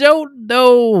just don't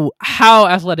know how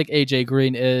athletic AJ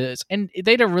Green is. And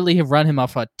they don't really run him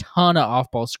off a ton of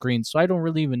off-ball screens, so I don't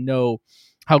really even know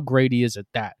how great he is at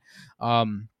that.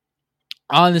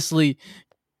 Honestly,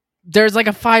 there's like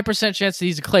a 5% chance that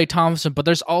he's a Klay Thompson, but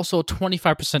there's also a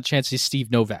 25% chance he's Steve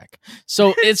Novak.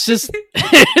 So it's just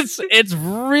it's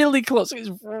really close. It's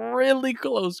really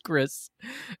close, Chris.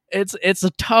 It's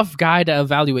a tough guy to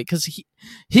evaluate because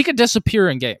he could disappear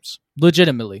in games.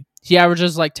 Legitimately, he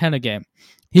averages like 10 a game.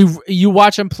 You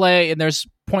watch him play, and there's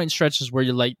point stretches where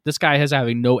you're like, this guy has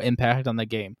having no impact on the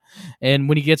game. And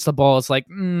when he gets the ball, it's like,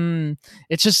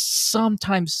 it's just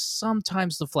sometimes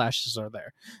the flashes are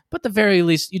there. But at the very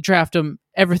least, you draft him,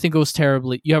 everything goes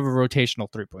terribly. You have a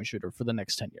rotational 3-point shooter for the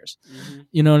next 10 years. Mm-hmm.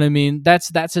 You know what I mean? That's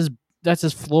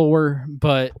his floor.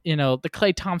 But, the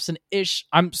Klay Thompson-ish,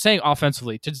 I'm saying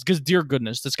offensively, just because, dear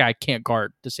goodness, this guy can't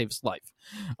guard to save his life.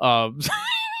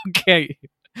 Okay.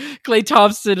 Klay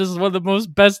Thompson is one of the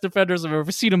most best defenders I've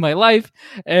ever seen in my life,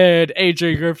 and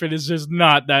AJ Griffin is just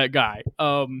not that guy.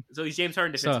 So he's James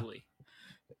Harden defensively.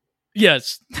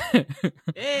 Yes.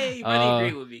 Hey, you might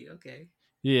agree with me. Okay.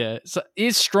 Yeah. So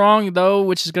he's strong though,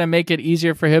 which is going to make it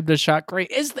easier for him to shot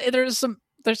great. There's some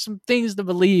things to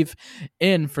believe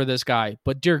in for this guy,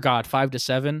 but dear God, 5 to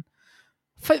 7.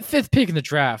 Fifth pick in the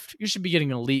draft, you should be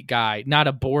getting an elite guy, not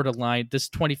a borderline. This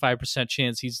 25%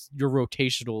 chance he's your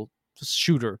rotational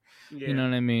shooter. Yeah. You know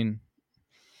what I mean?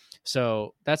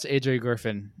 So that's AJ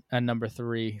Griffin at number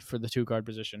 3 for the 2-guard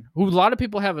position, who a lot of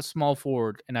people have a small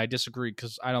forward, and I disagree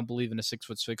because I don't believe in a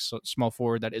 6'6" small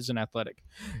forward that isn't athletic.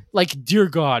 Like, dear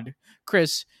God,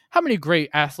 Chris, how many great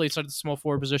athletes are at the small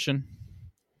forward position?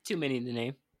 Too many to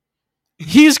name.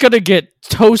 He's going to get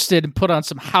toasted and put on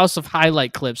some House of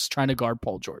Highlight clips trying to guard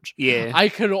Paul George. Yeah. I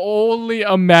can only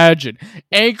imagine.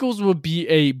 Ankles will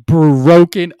be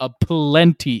broken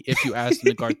aplenty if you ask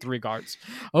him to guard 3 guards.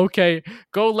 Okay,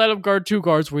 go let him guard 2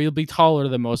 guards where he'll be taller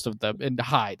than most of them and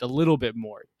hide a little bit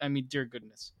more. I mean, dear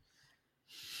goodness.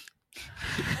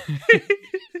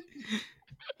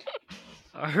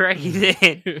 All right,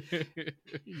 then.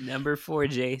 Number 4,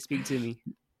 Jay. Speak to me.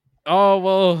 Oh,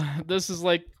 well, this is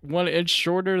like 1 inch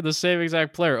shorter, the same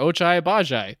exact player, Ochai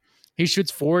Agbaji. He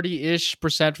shoots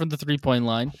 40-ish% from the 3-point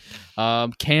line.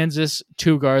 Kansas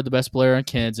 2-guard, the best player on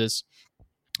Kansas.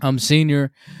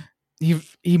 Senior.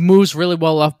 He moves really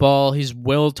well off ball. He's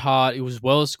well taught. He was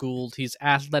well schooled. He's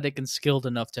athletic and skilled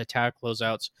enough to attack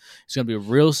closeouts. He's going to be a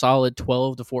real solid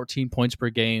 12 to 14 points per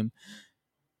game.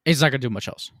 He's not going to do much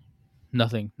else.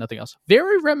 Nothing else.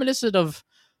 Very reminiscent of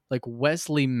like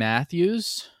Wesley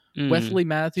Matthews. Wesley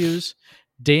Matthews,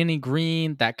 Danny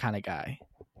Green, that kind of guy.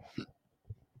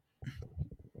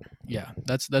 Yeah,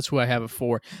 that's who I have it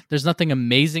for. There's nothing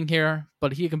amazing here,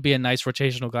 but he can be a nice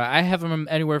rotational guy. I have him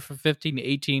anywhere from 15 to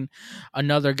 18.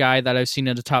 Another guy that I've seen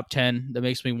in the top 10 that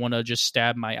makes me want to just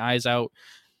stab my eyes out.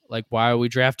 Like, why are we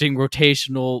drafting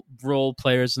rotational role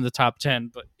players in the top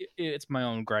 10? But it's my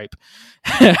own gripe.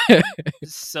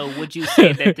 So would you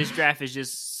say that this draft is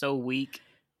just so weak?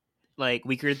 Like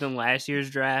weaker than last year's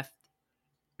draft?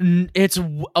 It's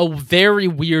a very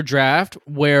weird draft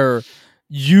where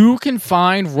you can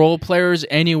find role players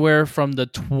anywhere from the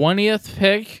 20th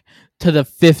pick to the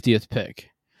 50th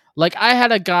pick. Like, I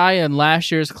had a guy in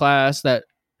last year's class that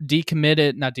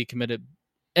entered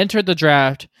the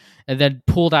draft and then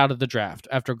pulled out of the draft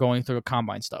after going through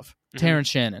combine stuff. Mm-hmm. Terrence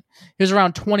Shannon. He was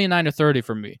around 29 or 30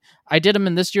 for me. I did him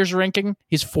in this year's ranking.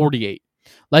 He's 48.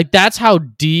 Like, that's how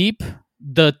deep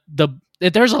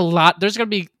there's a lot. There's going to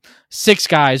be 8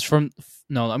 guys from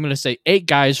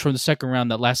the second round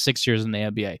that last 6 years in the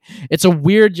NBA. It's a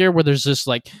weird year where there's just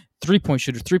like 3-point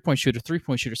shooter, 3-point shooter,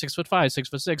 3-point shooter, 6'5",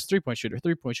 6'6", 3-point shooter,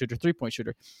 3-point shooter, 3-point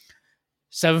shooter,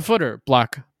 7-footer,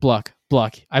 block.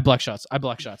 I block shots.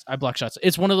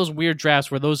 It's one of those weird drafts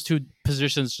where those 2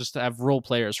 positions just have role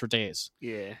players for days.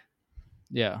 Yeah.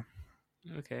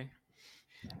 Okay.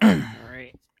 All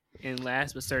right. And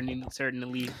last but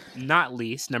certainly not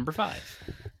least, number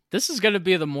 5. This is going to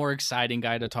be the more exciting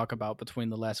guy to talk about between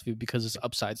the last few because his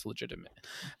upside's legitimate.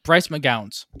 Bryce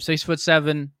McGowens,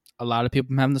 6'7". A lot of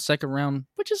people have him in the second round,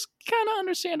 which is kind of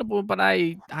understandable, but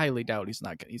I highly doubt he's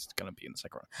going to be in the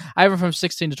second round. I have him from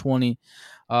 16 to 20.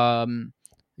 Again,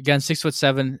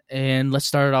 6'7", and let's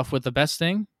start it off with the best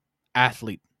thing: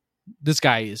 athlete. This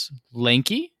guy is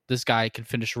lanky. This guy can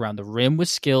finish around the rim with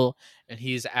skill, and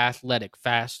he's athletic,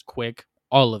 fast, quick,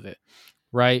 all of it,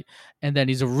 right? And then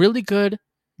he's a really good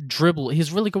dribble.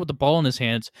 He's really good with the ball in his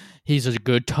hands. He's a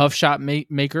good tough shot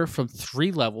maker from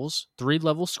 3 levels,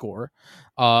 3-level scorer.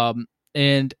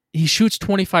 And he shoots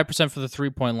 25% for the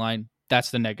 3-point line.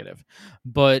 That's the negative.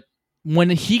 But when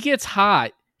he gets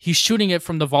hot, he's shooting it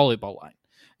from the volleyball line.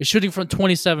 He's shooting from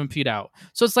 27 feet out.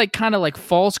 So it's like kind of like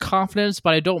false confidence,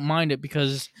 but I don't mind it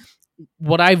because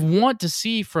what I want to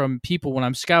see from people when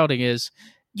I'm scouting is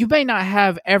you may not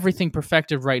have everything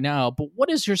perfected right now, but what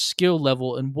is your skill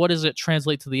level and what does it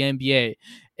translate to the NBA?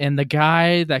 And the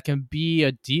guy that can be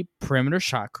a deep perimeter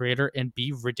shot creator and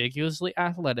be ridiculously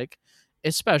athletic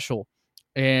is special.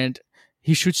 And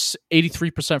he shoots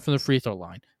 83% from the free throw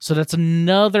line. So that's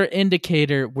another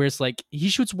indicator where it's like he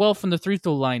shoots well from the free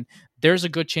throw line. There's a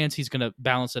good chance he's going to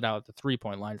balance it out at the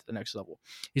 3-point line at the next level.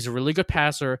 He's a really good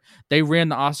passer. They ran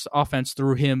the offense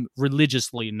through him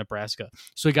religiously in Nebraska.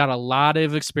 So he got a lot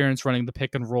of experience running the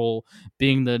pick and roll,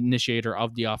 being the initiator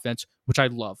of the offense, which I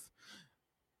love.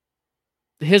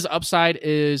 His upside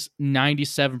is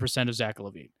 97% of Zach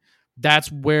LaVine.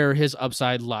 That's where his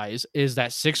upside lies, is that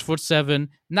 6'7",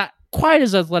 not quite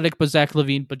as athletic as Zach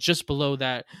LaVine, but just below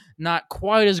that, not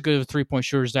quite as good of a three-point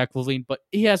shooter as Zach LaVine, but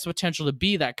he has the potential to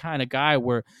be that kind of guy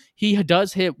where he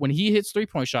does hit, when he hits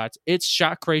three-point shots, it's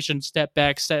shot creation, step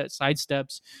back, side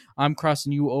steps, I'm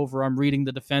crossing you over, I'm reading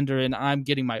the defender, and I'm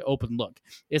getting my open look.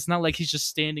 It's not like he's just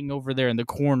standing over there in the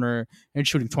corner and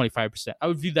shooting 25%. I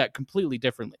would view that completely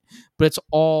differently, but it's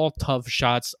all tough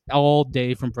shots all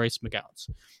day from Bryce McGowens.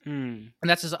 And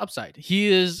that's his upside. He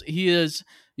is,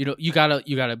 you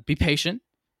gotta be patient.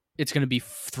 It's going to be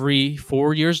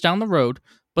 3-4 years down the road,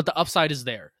 but the upside is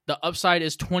there. The upside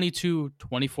is 22,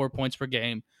 24 points per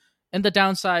game. And the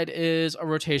downside is a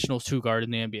rotational two guard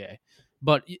in the NBA.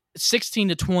 But 16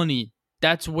 to 20,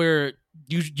 that's where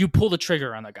you pull the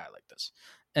trigger on a guy like this.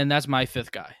 And that's my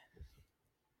fifth guy.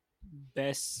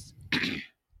 Best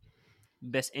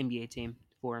NBA team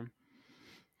for him.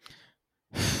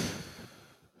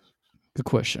 Good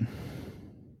question.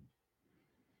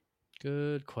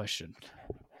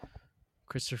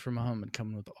 Christopher Muhammad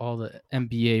coming with all the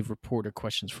NBA reporter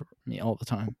questions for me all the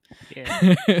time.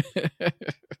 Yeah.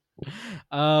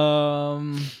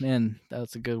 Man,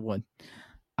 that's a good one.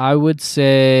 I would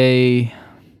say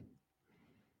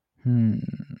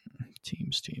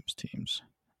teams.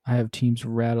 I have teams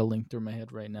rattling through my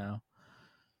head right now.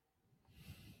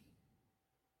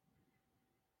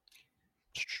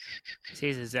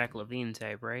 He's a Zach LaVine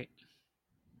type, right?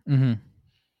 Mm-hmm.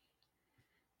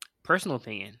 Personal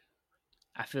opinion,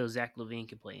 I feel Zach LaVine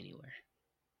can play anywhere.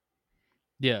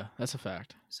 Yeah, that's a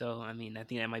fact. So, I mean, I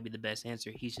think that might be the best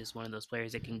answer. He's just one of those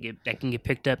players that can get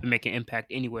picked up and make an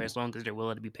impact anywhere as long as they're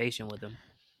willing to be patient with him.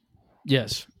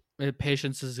 Yes,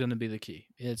 patience is going to be the key.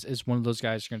 It's one of those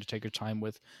guys you're going to take your time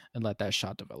with and let that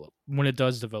shot develop. When it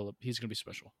does develop, he's going to be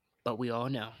special. But we all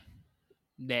know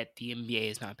that the NBA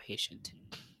is not patient.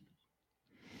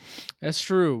 That's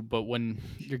true, but when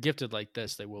you're gifted like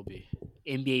this, they will be.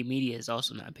 NBA media is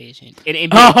also not patient. And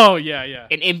NBA, yeah.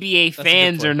 And NBA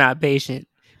fans are not patient.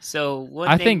 So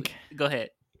go ahead.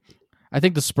 I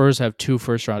think the Spurs have 2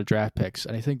 first-round draft picks,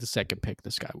 and I think the second pick,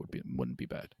 this guy wouldn't be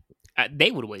bad.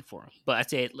 They would wait for him, but I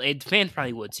said fans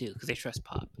probably would too because they trust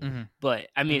Pop. Mm-hmm. But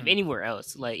I mean, if anywhere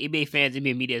else, like NBA fans,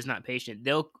 NBA media is not patient.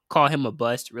 They'll call him a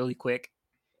bust really quick,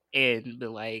 and be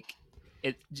like,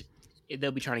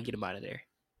 they'll be trying to get him out of there.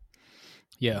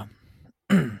 Yeah.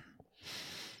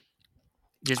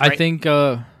 I think.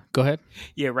 Go ahead.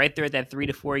 Yeah, right there at that 3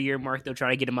 to 4 year mark, they'll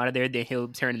try to get him out of there. Then he'll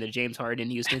turn into James Harden in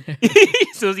Houston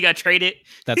as soon as he got traded.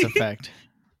 That's a fact.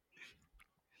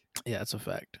 Yeah, that's a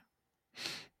fact.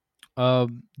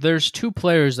 There's 2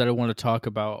 players that I want to talk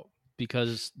about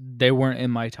because they weren't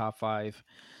in my top 5.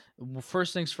 Well,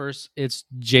 first things first, it's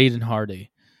Jaden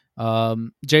Hardy.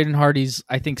 Jaden Hardy's,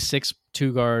 I think,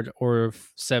 6'2" guard or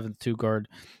 7th 2 guard.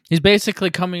 He's basically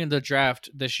coming into the draft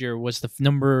this year was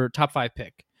the top 5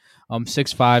 pick.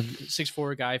 6'5",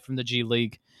 6'4" guy from the G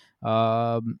League.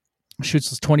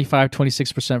 Shoots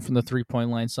 26% from the 3-point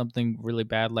line, something really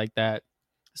bad like that.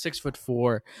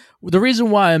 6'4". The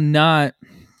reason why I'm not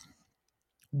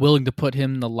willing to put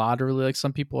him in the lottery like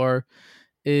some people are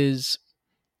is,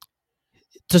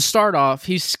 to start off,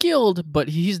 he's skilled, but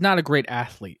he's not a great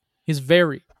athlete. He's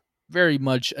very, very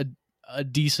much a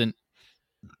decent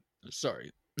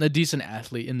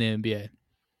athlete in the NBA.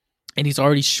 And he's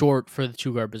already short for the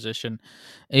 2-guard position.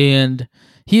 And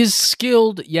he is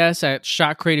skilled, yes, at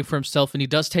shot creating for himself, and he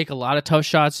does take a lot of tough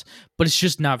shots, but it's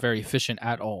just not very efficient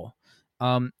at all.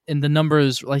 And the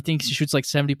numbers, I think he shoots like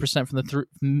 70% from the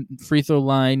free throw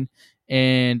line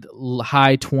and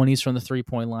high 20s from the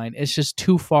 3-point line. It's just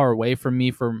too far away from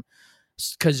me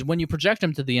because when you project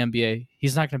him to the NBA,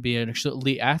 he's not going to be an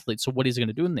elite athlete. So what he's going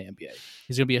to do in the NBA?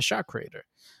 He's going to be a shot creator.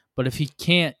 But if he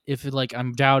can't,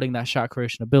 I'm doubting that shot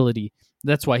creation ability,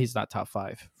 that's why he's not top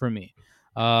 5 for me.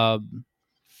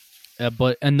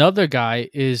 But another guy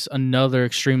is another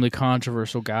extremely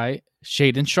controversial guy,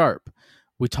 Shaedon Sharpe.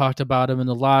 We talked about him in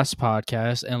the last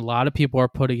podcast, and a lot of people are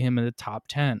putting him in the top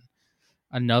 10.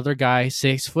 Another guy,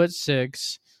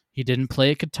 6'6". He didn't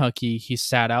play at Kentucky. He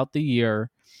sat out the year.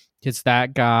 It's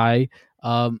that guy.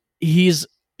 He's,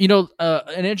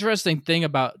 an interesting thing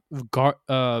about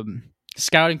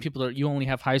scouting people that you only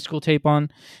have high school tape on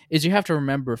is you have to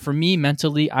remember, for me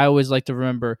mentally, I always like to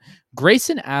remember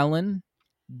Grayson Allen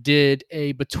did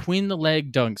a between the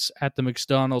leg dunks at the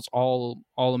McDonald's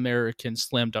All-American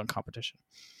slam dunk competition.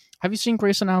 Have you seen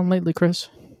Grayson Allen lately, Chris?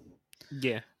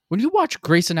 Yeah. When you watch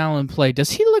Grayson Allen play,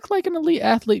 does he look like an elite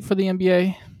athlete for the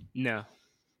NBA? No.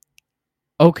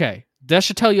 Okay. That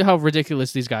should tell you how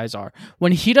ridiculous these guys are.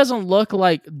 When he doesn't look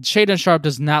like Shaedon Sharpe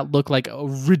does not look like a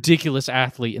ridiculous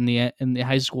athlete in the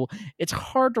high school, it's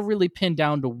hard to really pin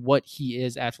down to what he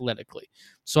is athletically.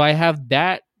 So I have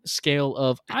that scale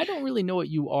of I don't really know what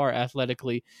you are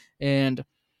athletically, and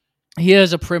he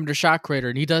is a perimeter shot creator,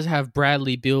 and he does have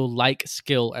Bradley Beal-like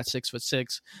skill at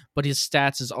 6'6", but his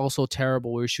stats is also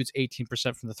terrible where he shoots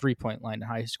 18% from the three-point line in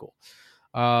high school.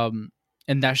 And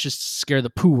that's just to scare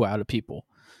the poo out of people.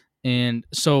 And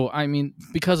so, I mean,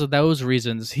 because of those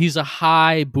reasons, he's a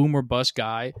high boomer bust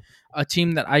guy. A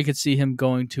team that I could see him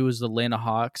going to is the Atlanta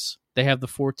Hawks. They have the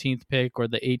 14th pick or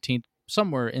the 18th,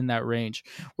 somewhere in that range,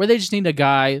 where they just need a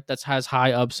guy that has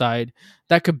high upside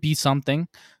that could be something.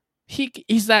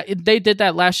 He's that. They did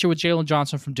that last year with Jalen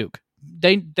Johnson from Duke.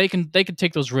 They can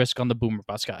take those risks on the boomer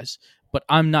bust guys, but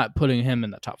I'm not putting him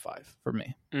in the top 5 for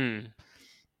me.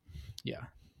 Yeah.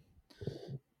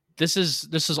 This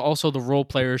is also the role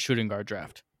player shooting guard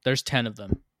draft. There's 10 of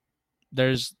them.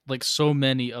 There's like so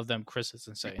many of them. Chris, it's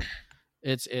insane.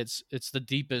 It's the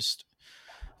deepest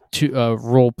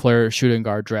role player shooting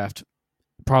guard draft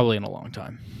probably in a long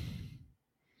time.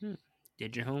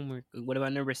 Did your homework. What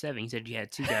about number 7? You said you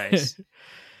had 2 guys.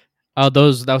 That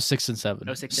was 6 and 7.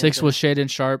 Oh, 6 was Shaedon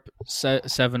Sharpe.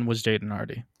 7 was Jaden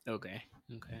Hardy. Okay.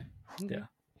 Yeah.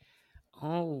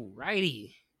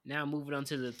 Alrighty. Now moving on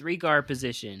to the 3 guard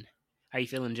position. How you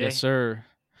feeling, Jay? Yes, sir.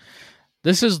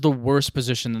 This is the worst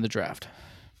position in the draft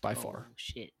by far.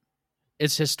 Shit.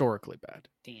 It's historically bad.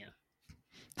 Damn.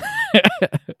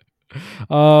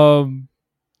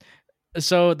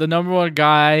 So the number 1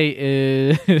 guy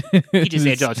is He just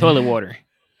said y'all toilet water.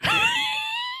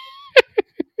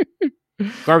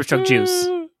 Garbage truck juice.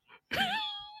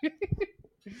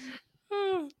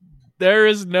 There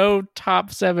is no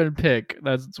top 7 pick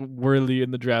that's worthy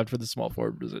in the draft for the small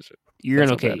forward position. You're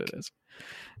an okay.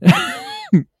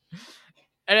 And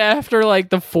after like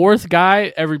the 4th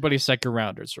guy, everybody's second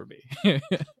rounders for me.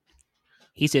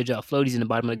 He said y'all floaties in the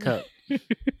bottom of the cup.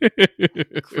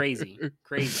 Crazy.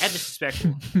 That's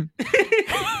disrespectful.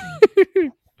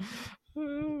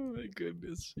 Oh my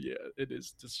goodness. Yeah, it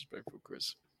is disrespectful,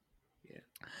 Chris. Yeah.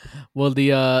 Well,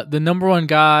 the number 1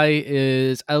 guy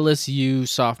is LSU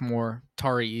sophomore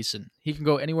Tari Eason. He can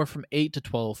go anywhere from 8 to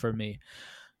 12 for me.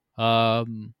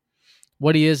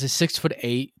 What he is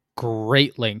 6'8",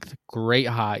 great length, great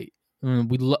height.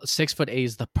 6'8"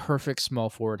 is the perfect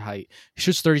small forward height. He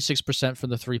shoots 36%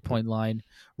 from the 3-point line.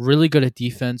 Really good at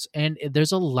defense, and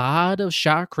there's a lot of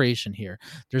shot creation here.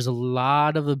 There's a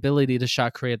lot of ability to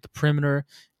shot create at the perimeter,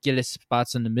 get his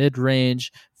spots in the mid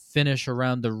range, finish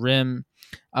around the rim.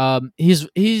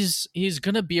 He's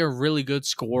gonna be a really good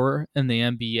scorer in the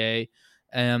NBA.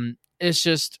 It's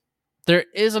just there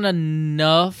isn't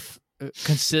enough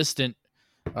consistent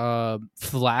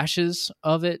flashes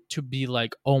of it to be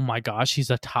like, oh my gosh,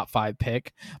 he's a top 5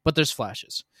 pick, but there's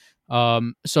flashes.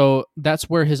 So that's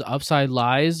where his upside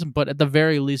lies, but at the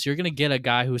very least you're going to get a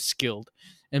guy who's skilled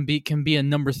and can be a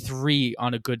number 3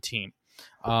 on a good team.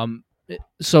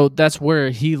 So that's where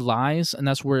he lies, and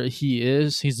that's where he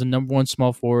is. He's the number 1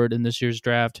 small forward in this year's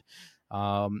draft.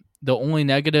 The only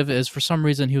negative is for some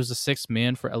reason he was the 6th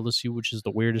man for LSU, which is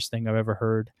the weirdest thing I've ever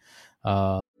heard.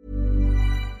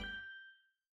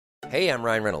 Hey, I'm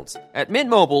Ryan Reynolds. At Mint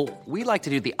Mobile, we like to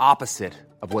do the opposite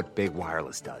of what Big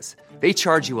Wireless does. They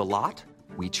charge you a lot,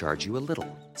 we charge you a little.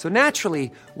 So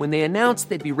naturally, when they announced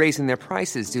they'd be raising their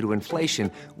prices due to inflation,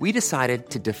 we decided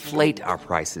to deflate our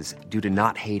prices due to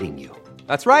not hating you.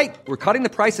 That's right. We're cutting the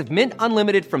price of Mint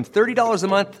Unlimited from $30 a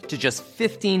month to just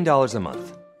 $15 a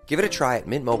month. Give it a try at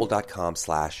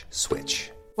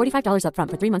mintmobile.com/switch. $45 up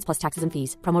front for 3 months plus taxes and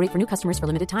fees. Promo rate for new customers for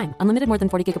limited time. Unlimited more than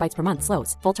 40 gigabytes per month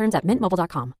slows. Full terms at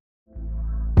mintmobile.com.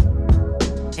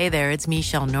 Hey there, it's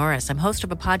Michelle Norris. I'm host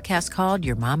of a podcast called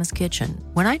Your Mama's Kitchen.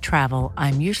 When I travel,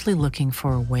 I'm usually looking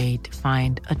for a way to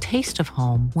find a taste of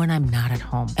home when I'm not at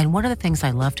home. And one of the things I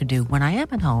love to do when I am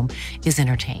at home is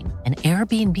entertain. And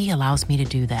Airbnb allows me to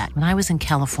do that. When I was in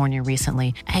California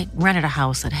recently, I rented a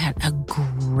house that had a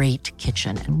great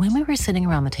kitchen. And when we were sitting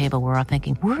around the table, we were all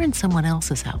thinking, we're in someone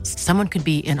else's house. Someone could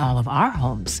be in all of our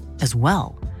homes as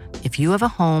well. If you have a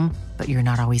home, but you're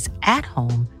not always at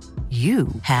home, you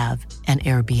have an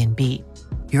Airbnb.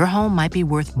 Your home might be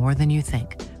worth more than you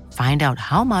think. Find out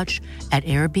how much at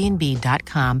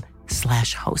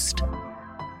airbnb.com/host.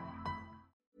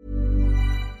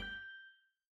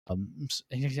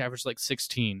 He averaged like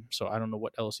 16, so I don't know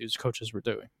what LSU's coaches were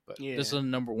doing, but Yeah. this is the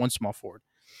number one small forward.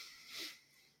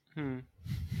 And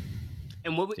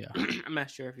what? I'm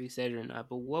not sure if you said it or not,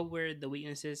 but what were the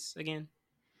weaknesses again?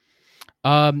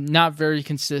 Not very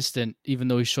consistent, even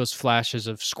though he shows flashes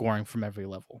of scoring from every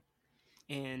level.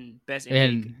 And best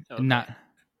And okay. not.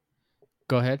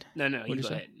 Go ahead. No, What'd you you go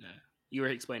say? ahead. No, you were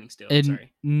explaining still. And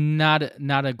Sorry. not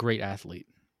a great athlete.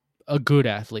 A good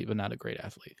athlete, but not a great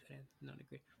athlete. Not a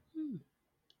great.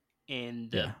 And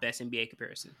the Yeah. best NBA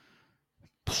comparison.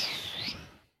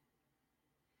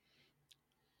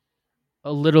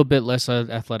 A little bit less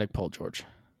athletic Paul George.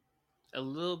 A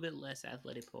little bit less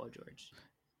athletic Paul George.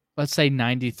 Let's say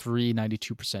 93,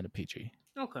 92% of PG.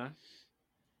 Okay.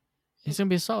 He's going to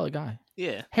be a solid guy.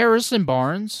 Yeah. Harrison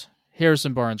Barnes,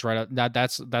 right out.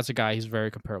 That's a guy he's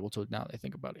very comparable to now that I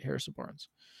think about it. Harrison Barnes.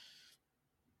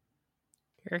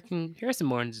 Harrison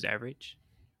Barnes is average.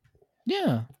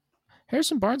 Yeah.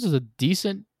 Harrison Barnes is a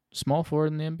decent small forward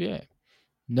in the NBA.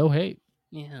 No hate.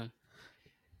 Yeah.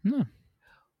 No.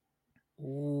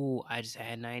 Ooh, I just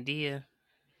had an idea.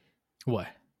 What?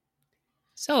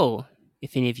 So,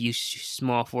 if any of you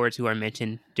small forwards who are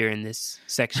mentioned during this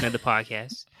section of the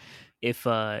podcast, if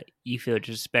you feel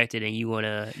disrespected and you want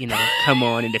to, come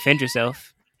on and defend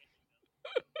yourself,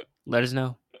 let us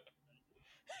know.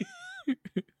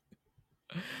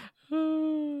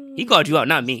 He called you out,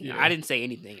 not me. Yeah. I didn't say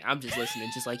anything. I'm just listening,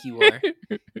 just like you are.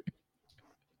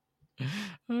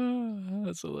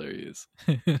 That's hilarious.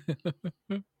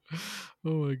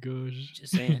 Oh my gosh.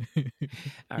 Just saying.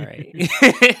 All right.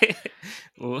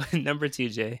 Well, number 2,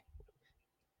 Jay.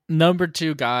 Number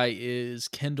 2 guy is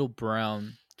Kendall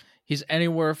Brown. He's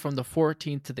anywhere from the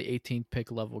 14th to the 18th pick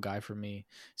level guy for me.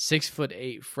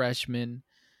 6'8" freshman.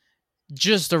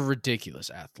 Just a ridiculous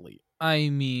athlete. I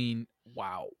mean,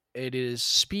 wow. It is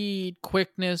speed,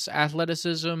 quickness,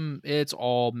 athleticism. It's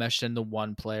all meshed into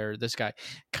one player. This guy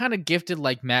kind of gifted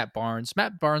like Matt Barnes.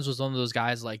 Matt Barnes was one of those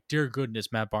guys like, dear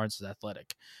goodness, Matt Barnes is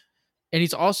athletic. And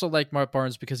he's also like Matt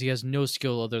Barnes because he has no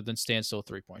skill other than standstill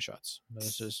 3-point shots.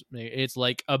 It's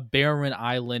like a barren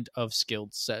island of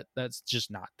skilled set that's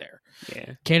just not there.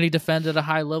 Yeah. Can he defend at a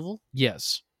high level?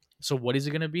 Yes. So what is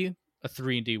he going to be? A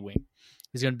 3-and-D wing.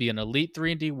 He's going to be an elite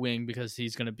 3-and-D wing because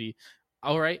he's going to be,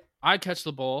 all right, I catch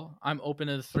the ball. I'm open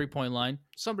to the 3-point line.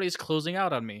 Somebody's closing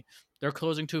out on me. They're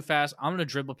closing too fast. I'm going to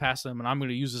dribble past them, and I'm going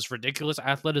to use this ridiculous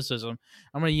athleticism. I'm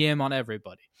going to yam on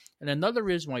everybody. And another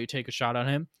reason why you take a shot on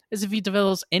him is if he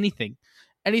develops anything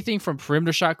from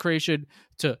perimeter shot creation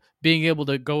to being able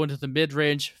to go into the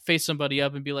mid-range, face somebody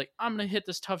up, and be like, I'm going to hit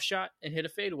this tough shot and hit a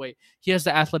fadeaway. He has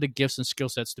the athletic gifts and skill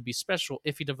sets to be special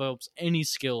if he develops any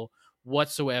skill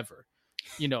whatsoever.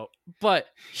 But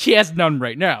he has none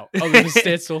right now other than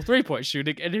standstill 3-point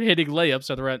shooting and hitting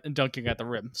layups and dunking at the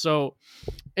rim. So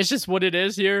it's just what it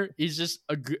is here. He's just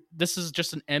this is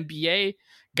just an NBA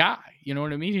guy. You know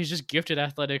what I mean? He's just gifted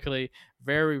athletically,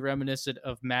 very reminiscent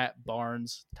of Matt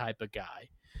Barnes type of guy.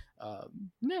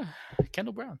 Yeah,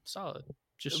 Kendall Brown, solid,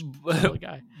 just solid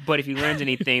guy. But if he learns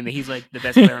anything, that he's like the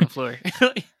best player on the floor.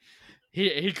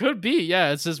 He could be.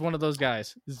 Yeah, it's just one of those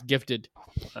guys. He's gifted.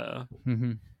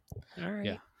 Mm-hmm. All right.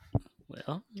 Yeah.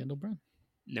 Well, Kendall Brown.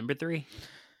 Number 3.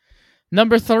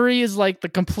 Number 3 is like the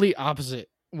complete opposite,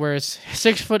 where it's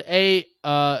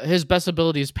 6'8". His best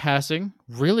ability is passing.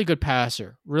 Really good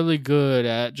passer. Really good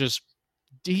at just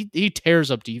he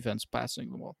tears up defense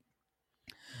passing the ball.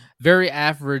 Very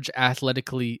average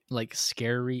athletically, like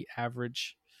scary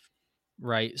average.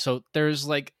 Right. So there's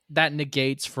like that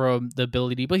negates from the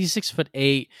ability, but he's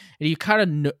 6'8", and you kind of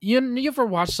know, you ever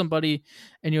watch somebody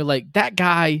and you're like, that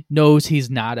guy knows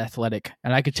he's not athletic,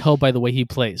 and I could tell by the way he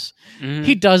plays. Mm-hmm.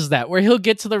 He does that where he'll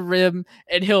get to the rim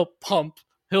and he'll pump,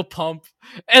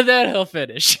 and then he'll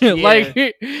finish. Yeah. Like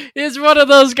he's one of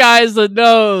those guys that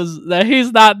knows that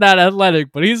he's not that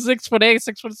athletic, but he's 6'8",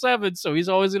 6'7", so he's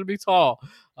always gonna be tall.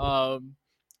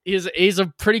 He's a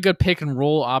pretty good pick and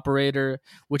roll operator,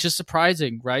 which is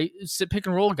surprising, right? It's a pick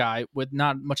and roll guy with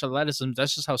not much athleticism.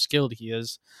 That's just how skilled he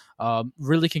is.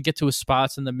 Really can get to his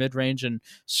spots in the mid range and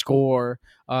score.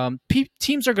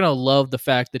 Teams are gonna love the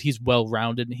fact that he's well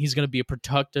rounded and he's gonna be a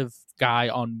productive guy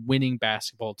on winning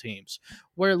basketball teams.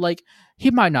 Where like he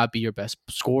might not be your best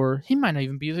scorer, he might not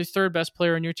even be the third best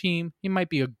player on your team. He might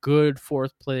be a good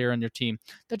fourth player on your team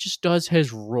that just does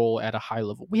his role at a high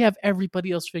level. We have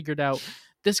everybody else figured out.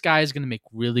 This guy is going to make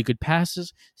really good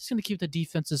passes. He's going to keep the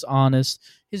defenses honest.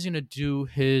 He's going to do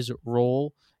his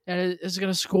role and is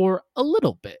going to score a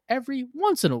little bit every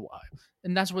once in a while.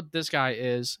 And that's what this guy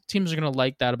is. Teams are going to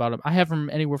like that about him. I have him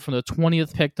anywhere from the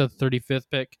 20th pick to the 35th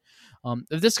pick.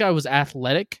 If this guy was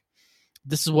athletic,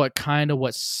 this is what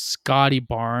Scotty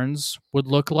Barnes would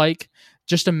look like.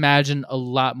 Just imagine a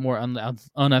lot more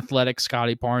unathletic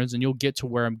Scotty Barnes, and you'll get to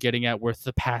where I'm getting at with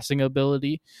the passing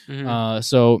ability.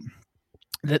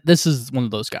 This is one of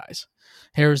those guys.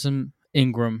 Harrison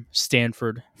Ingram,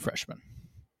 Stanford freshman.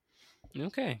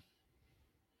 Okay.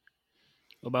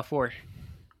 What about 4?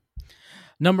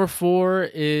 Number 4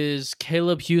 is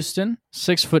Caleb Houston,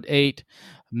 6'8",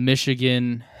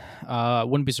 Michigan.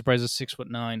 Wouldn't be surprised at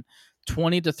 6'9".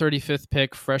 20 to 35th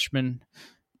pick, freshman.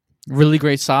 Really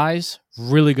great size,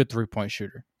 really good 3-point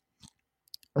shooter.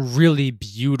 A really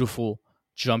beautiful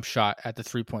jump shot at the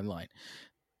 3-point line.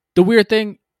 The weird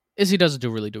thing is he doesn't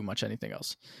really do much anything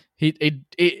else. He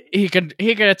can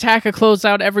attack a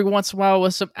closeout every once in a while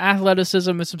with some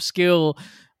athleticism and some skill,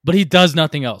 but he does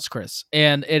nothing else, Chris.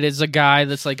 And it is a guy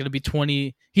that's like going to be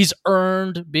 20. He's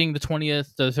earned being the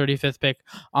 20th to 35th pick.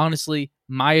 Honestly,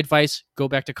 my advice: go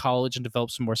back to college and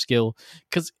develop some more skill,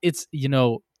 because he's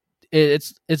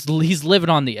living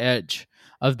on the edge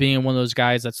of being one of those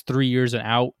guys that's 3 years and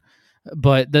out.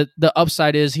 But the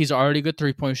upside is he's already a good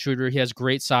 3-point shooter. He has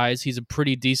great size. He's a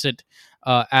pretty decent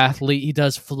athlete. He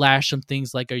does flash some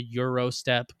things like a Euro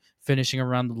step, finishing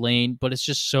around the lane, but it's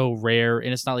just so rare.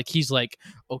 And it's not like he's like,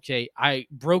 okay, I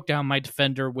broke down my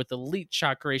defender with elite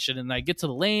shot creation and I get to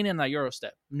the lane and I Euro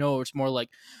step. No, it's more like,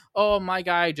 oh, my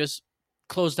guy just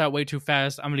closed out way too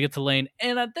fast. I'm going to get to the lane.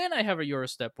 And then I have a Euro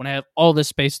step when I have all this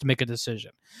space to make a decision.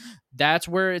 That's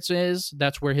where it is.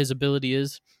 That's where his ability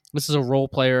is. This is a role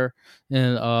player,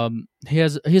 and he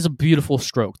has a beautiful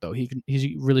stroke though.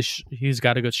 He's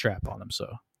got a good strap on him. So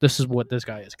this is what this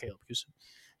guy is, Caleb Houston.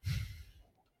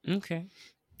 Okay,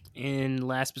 and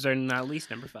last but certainly not least,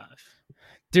 number 5.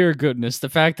 Dear goodness, the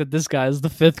fact that this guy is the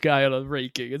 5th guy on a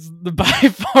ranking, it's by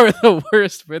far the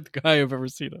worst 5th guy I've ever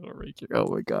seen on a ranking. Oh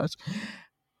my gosh,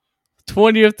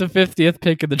 20th to 50th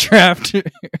pick in the draft.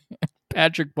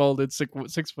 Patrick Baldwin,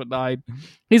 6'9".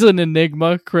 He's an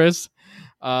enigma, Chris.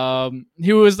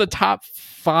 He was the top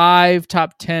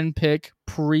 10 pick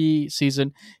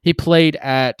pre-season. He played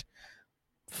at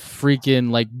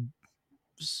freaking like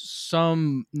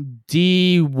some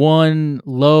D1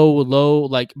 low,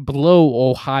 like below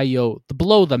Ohio,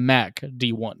 below the MAC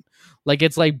D1. Like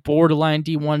it's like borderline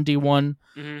D1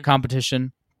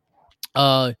 competition.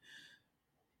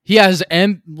 He has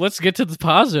let's get to the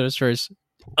positives first.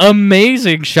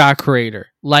 Amazing shot creator,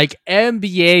 like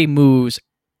NBA moves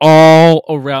all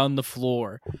around the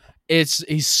floor.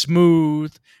 He's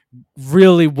smooth,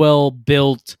 really well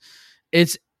built.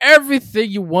 It's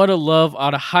everything you want to love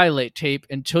on a highlight tape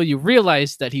until you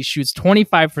realize that he shoots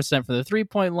 25% from the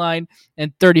 3-point line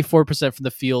and 34% from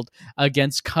the field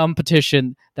against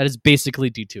competition that is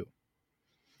basically D2.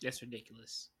 That's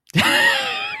ridiculous.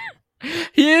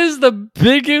 He is the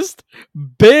biggest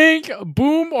big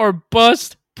boom or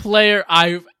bust player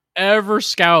I've ever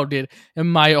scouted in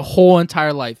my whole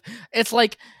entire life. It's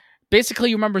like,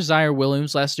 basically, you remember Zaire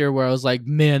Williams last year where I was like,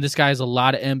 man, this guy has a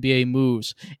lot of NBA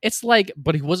moves. It's like,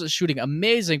 but he wasn't shooting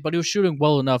amazing, but he was shooting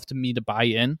well enough to me to buy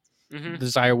in. The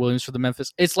Zaire Williams for the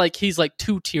Memphis. It's like he's like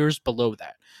 2 tiers below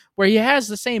that, where he has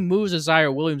the same moves as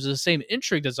Zaire Williams, the same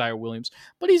intrigue as Zaire Williams,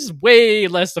 but he's way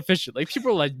less efficient. Like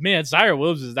people are like, man, Zaire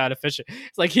Williams is not efficient.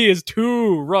 It's like he is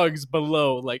 2 rungs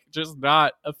below, like just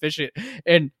not efficient.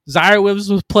 And Zaire Williams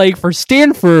was playing for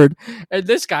Stanford, and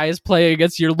this guy is playing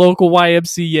against your local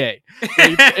YMCA.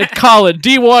 Like, it's call it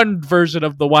D1 version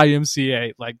of the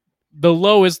YMCA, like the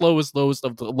lowest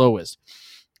of the lowest.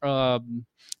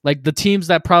 Like the teams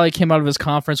that probably came out of his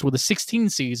conference were the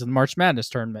 16 seeds in the March Madness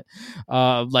tournament.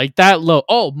 Like that low.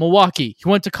 Oh, Milwaukee. He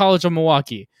went to college in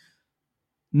Milwaukee.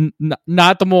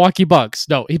 Not the Milwaukee Bucks.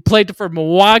 No, he played for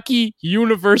Milwaukee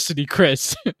University,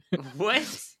 Chris. What?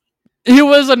 He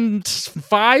was a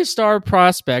 5-star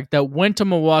prospect that went to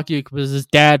Milwaukee because his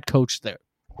dad coached there.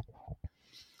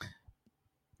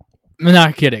 I'm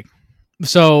not kidding.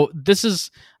 So this is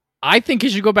I think he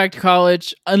should go back to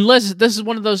college, unless this is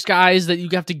one of those guys that you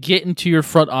have to get into your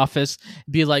front office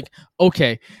and be like,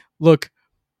 okay, look,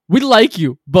 we like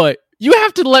you, but you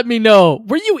have to let me know,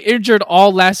 were you injured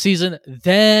all last season?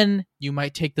 Then you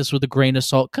might take this with a grain of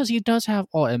salt, because he does have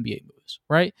all NBA moves,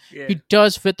 right? Yeah. He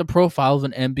does fit the profile of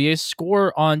an NBA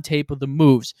scorer on tape of the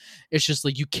moves. It's just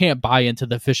like you can't buy into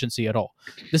the efficiency at all.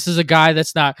 This is a guy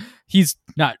he's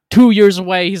not 2 years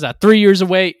away. He's not 3 years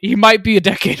away. He might be a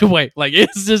decade away. Like,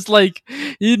 it's just like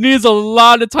he needs a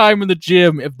lot of time in the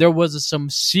gym if there was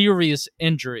some serious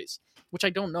injuries, which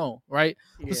I don't know, right?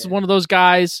 Yeah. This is one of those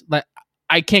guys that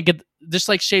I can't get, just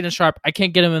like Shaedon Sharpe, I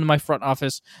can't get him in my front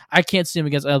office. I can't see him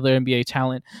against other NBA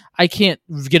talent. I can't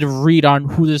get a read on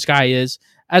who this guy is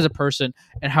as a person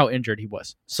and how injured he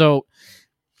was. So,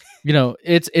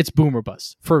 it's boom or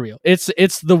bust, for real.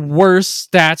 It's the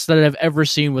worst stats that I've ever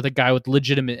seen with a guy with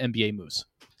legitimate NBA moves.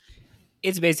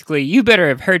 It's basically, you better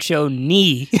have hurt your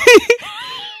knee.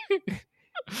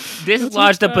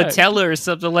 Dislodged a patella or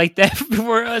something like that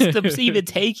for us to even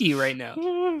take you right now.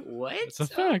 What? It's a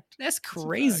fact. That's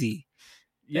crazy.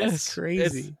 Yes, that's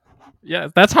crazy.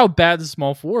 That's how bad the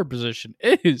small forward position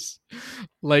is.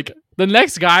 Like, the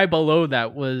next guy below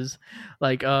that was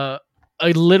like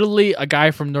literally a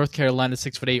guy from North Carolina,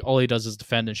 6'8". All he does is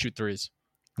defend and shoot threes.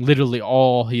 Literally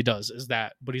all he does is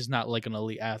that, but he's not like an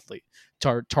elite athlete.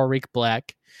 Tariq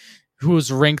Black, who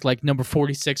was ranked like number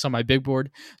 46 on my big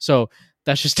board. So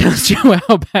that just tells you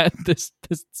how bad this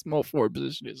small forward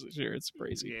position is this year. It's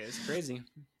crazy. Yeah, it's crazy.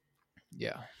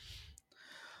 Yeah.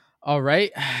 All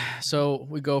right. So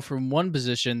we go from one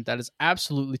position that is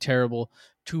absolutely terrible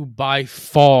to by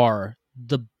far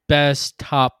the best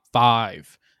top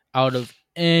 5 out of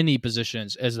any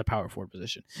positions as the power forward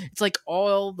position. It's like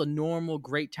all the normal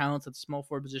great talents at the small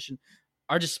forward position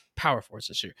are just power forwards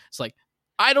this year. It's like,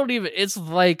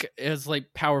 it's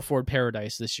like power forward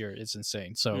paradise this year. It's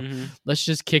insane. So let's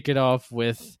just kick it off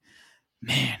with,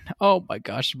 man, oh my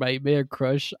gosh, my man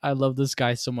crush. I love this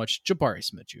guy so much. Jabari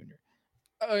Smith Jr.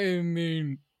 I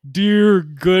mean, dear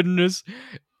goodness,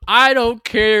 I don't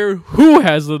care who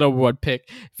has the number 1 pick.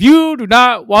 If you do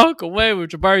not walk away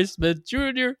with Jabari Smith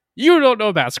Jr., you don't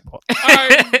know basketball.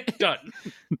 I'm done.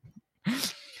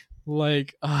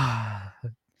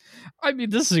 I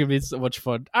mean, this is gonna be so much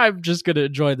fun. I'm just gonna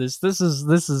enjoy this. This is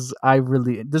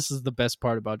the best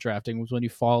part about drafting, was when you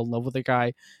fall in love with a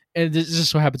guy, and this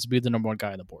just so happens to be the number 1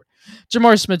 guy on the board.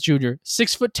 Jabari Smith Jr.,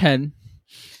 6'10".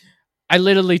 I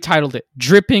literally titled it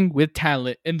 "Dripping with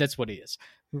Talent," and that's what he is.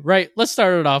 Right? Let's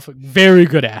start it off. Very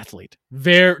good athlete.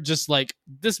 Just like,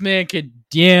 this man can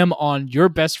yam on your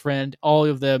best friend, all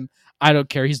of them. I don't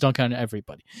care. He's dunking on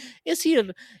everybody. Is he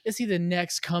the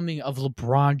next coming of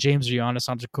LeBron James or Giannis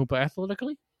Antetokounmpo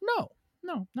athletically? No.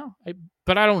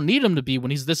 But I don't need him to be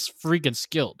when he's this freaking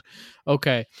skilled.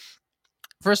 Okay.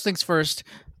 First things first.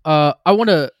 I want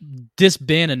to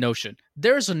disband a notion.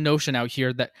 There's a notion out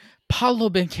here that Paolo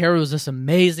Banchero is this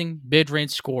amazing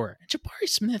mid-range scorer. Jabari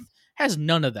Smith has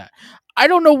none of that. I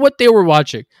don't know what they were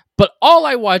watching, but all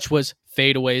I watched was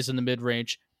fadeaways in the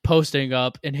mid-range, posting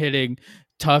up and hitting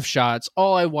tough shots.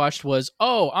 All I watched was,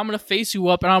 I'm going to face you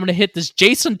up and I'm going to hit this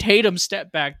Jason Tatum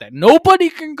step back that nobody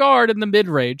can guard in the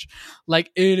mid-range. Like,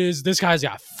 this guy's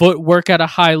got footwork at a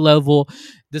high level.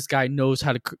 This guy knows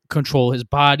how to control his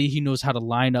body. He knows how to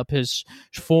line up his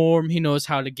form. He knows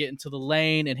how to get into the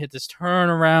lane and hit this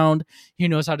turnaround. He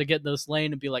knows how to get in this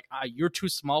lane and be like, you're too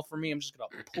small for me. I'm just going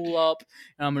to pull up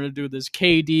and I'm going to do this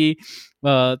KD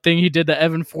thing he did to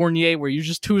Evan Fournier where you're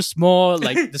just too small.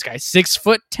 Like, this guy's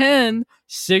 6'10",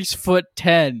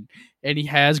 and he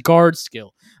has guard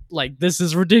skill. Like, this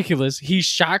is ridiculous. He's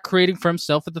shot creating for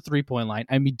himself at the 3-point line.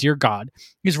 I mean, dear God.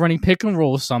 He's running pick and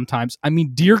rolls sometimes. I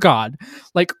mean, dear God.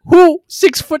 Like, who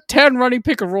 6'10" running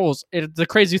pick and rolls? The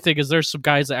crazy thing is there's some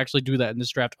guys that actually do that in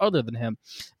this draft other than him.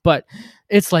 But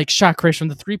it's like shot creation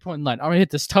from the 3-point line. I'm going to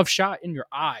hit this tough shot in your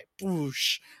eye.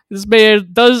 Boosh. This man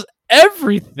does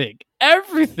everything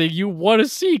you want to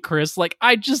see, Chris. Like,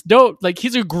 I just don't. Like,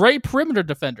 he's a great perimeter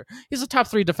defender. He's a top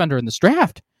 3 defender in this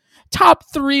draft.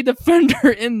 Top 3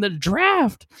 defender in the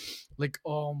draft. Like,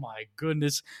 oh my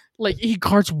goodness. Like, he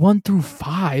guards 1 through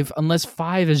 5, unless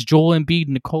 5 is Joel Embiid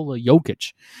and Nikola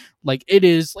Jokic. Like, it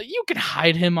is, like, you can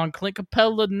hide him on Clint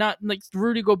Capella, not like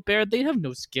Rudy Gobert. They have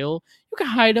no skill. You can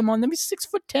hide him on them. He's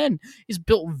 6'10". He's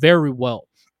built very well.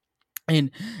 And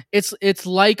it's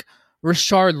like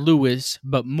Rashard Lewis,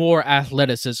 but more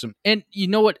athleticism. And you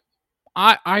know what?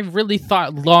 I really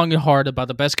thought long and hard about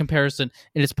the best comparison,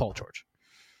 and it's Paul George.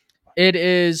 It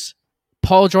is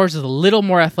Paul George is a little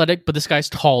more athletic, but this guy's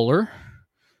taller,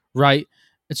 right?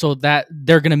 And so that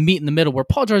they're going to meet in the middle where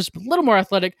Paul George is a little more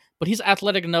athletic, but he's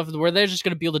athletic enough where they're just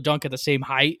going to be able to dunk at the same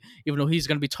height, even though he's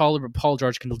going to be taller, but Paul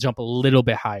George can jump a little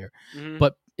bit higher. Mhm.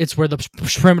 But it's where the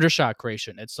perimeter shot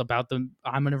creation. It's about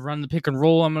I'm going to run the pick and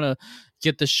roll. I'm going to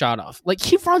get this shot off. Like,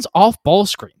 he runs off ball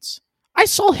screens. I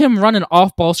saw him run an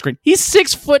off ball screen. He's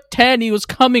 6'10". He was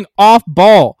coming off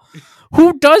ball.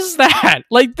 Who does that?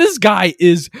 Like, this guy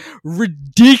is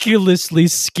ridiculously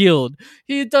skilled.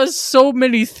 He does so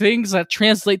many things that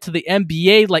translate to the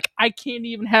NBA. Like, I can't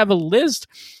even have a list.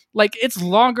 Like, it's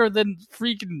longer than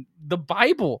freaking the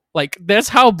Bible. Like, that's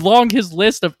how long his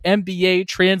list of NBA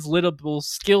translatable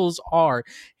skills are. And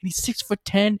he's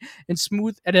 6'10" and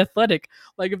smooth and athletic.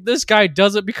 Like, if this guy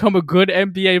doesn't become a good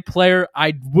NBA player,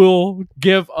 I will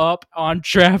give up on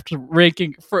draft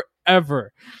ranking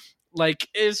forever. Like,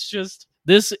 it's just,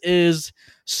 this is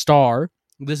star.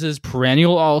 This is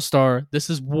perennial all-star. This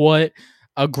is what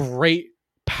a great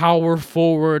power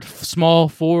forward, small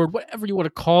forward, whatever you want to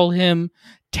call him,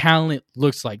 talent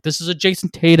looks like. This is a Jason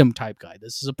Tatum type guy.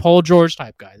 This is a Paul George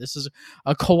type guy. This is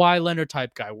a Kawhi Leonard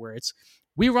type guy where it's,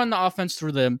 we run the offense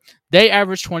through them. They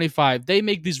average 25. They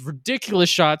make these ridiculous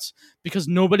shots because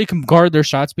nobody can guard their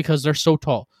shots because they're so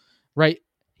tall, right?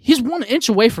 He's 1 inch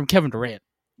away from Kevin Durant.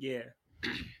 Yeah.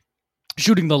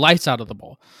 Shooting the lights out of the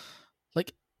ball.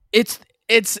 Like, it's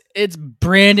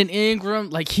Brandon Ingram.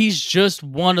 Like, he's just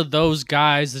one of those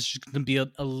guys that's just going to be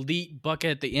an elite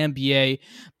bucket at the NBA,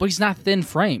 but he's not thin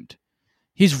framed.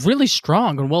 He's really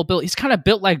strong and well built. He's kind of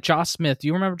built like Josh Smith. Do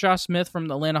you remember Josh Smith from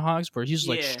the Atlanta Hawks, where he's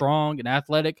like strong and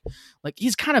athletic? Like,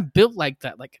 he's kind of built like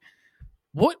that. Like,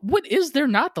 what is there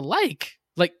not to like?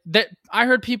 Like, that, I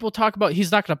heard people talk about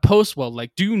he's not going to post well.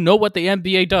 Like, do you know what the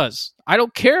NBA does? I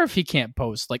don't care if he can't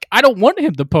post. Like, I don't want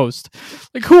him to post.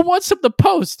 Like, who wants him to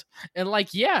post? And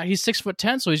like, yeah, he's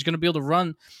 6'10", so he's going to be able to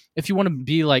run. If you want to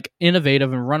be like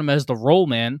innovative and run him as the roll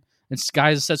man and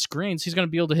guys set screens, he's going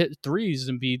to be able to hit threes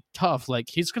and be tough. Like,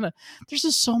 there's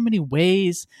just so many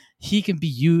ways he can be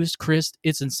used, Chris.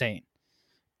 It's insane.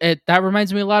 That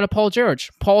reminds me a lot of Paul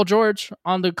George. Paul George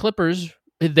on the Clippers,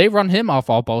 they run him off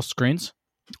all ball screens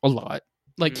a lot.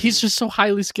 Like, he's just so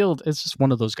highly skilled. It's just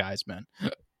one of those guys, man. I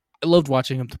loved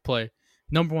watching him to play.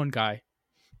 Number one guy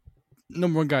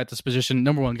at this position.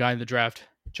 Number one guy in the draft.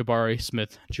 Jabari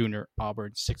Smith Jr.,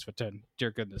 Auburn, 6'10".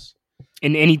 Dear goodness.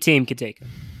 And any team could take him.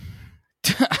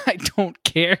 I don't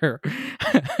care.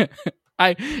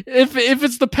 If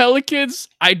it's the Pelicans,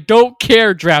 I don't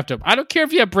care. Draft him. I don't care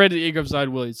if you have Brandon Ingram,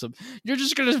 Zion Williamson. You're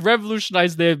just gonna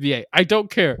revolutionize the NBA. I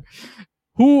don't care.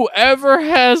 Whoever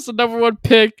has the number one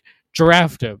pick,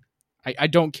 draft him. I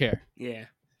don't care. Yeah.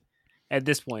 At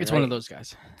this point, it's right? one of those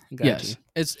guys. Yes,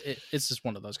 it's just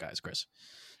one of those guys, Chris.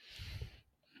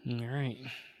 All right.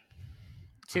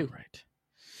 All right.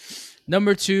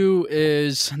 Number two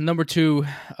is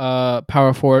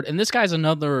power forward, and this guy's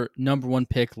another number one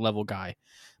pick level guy,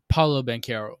 Paolo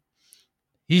Banchero.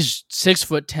 He's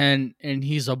 6'10", and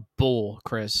he's a bull,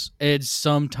 Chris. It's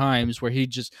sometimes where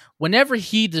whenever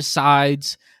he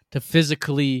decides to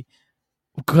physically,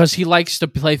 because he likes to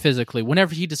play physically,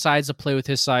 whenever he decides to play with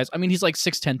his size, I mean, he's like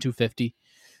 6'10", 250.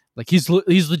 Like, he's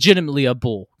legitimately a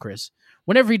bull, Chris.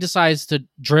 Whenever he decides to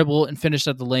dribble and finish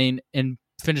at the lane and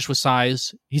finish with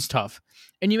size, he's tough.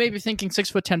 And you may be thinking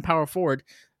 6'10" power forward.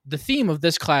 The theme of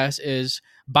this class is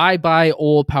bye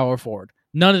old power forward.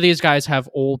 None of these guys have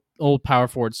old power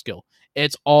forward skill.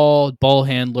 It's all ball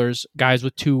handlers, guys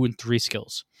with 2 and 3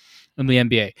 skills in the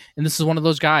NBA. And this is one of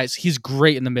those guys. He's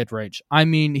great in the mid-range. I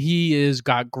mean, he is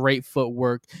got great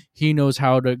footwork. He knows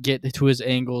how to get to his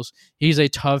angles. He's a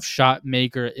tough shot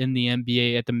maker in the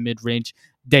NBA at the mid-range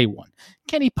day one.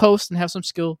 Can he post and have some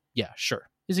skill? Yeah, sure.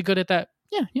 Is he good at that?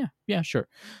 Yeah, sure.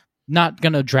 Not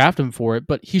going to draft him for it,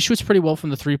 but he shoots pretty well from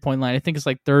the three-point line. I think it's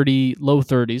like low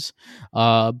 30s.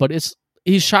 But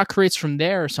he shot creates from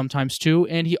there sometimes too,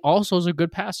 and he also is a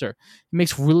good passer. He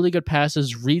makes really good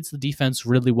passes, reads the defense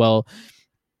really well.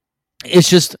 It's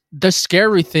just the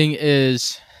scary thing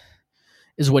is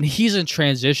when he's in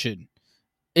transition,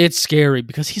 it's scary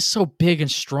because he's so big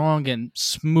and strong and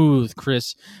smooth,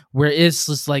 Chris, where it's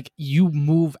just like you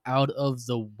move out of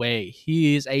the way.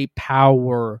 He is a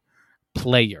power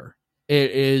player.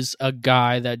 It is a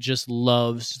guy that just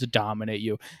loves to dominate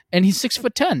you. And he's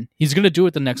 6'10". He's going to do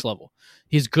it the next level.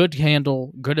 He's good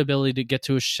handle, good ability to get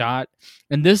to a shot.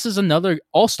 And this is another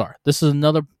all-star. This is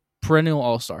another perennial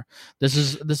all-star. This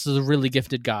is a really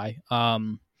gifted guy.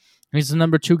 He's the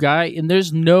number 2 guy. And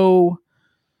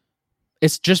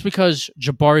it's just because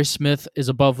Jabari Smith is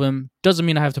above him doesn't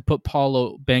mean I have to put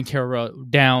Paolo Banchero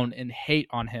down and hate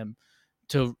on him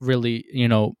to really,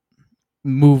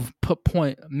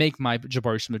 make my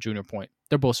Jabari Smith Jr. point.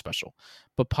 They're both special.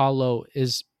 But Paolo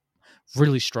is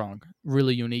really strong,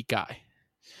 really unique guy.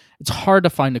 It's hard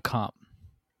to find a comp.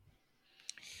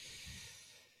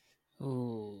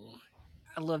 Oh,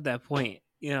 I love that point.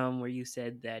 Where you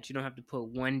said that you don't have to put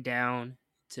one down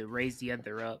to raise the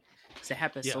other up. Because it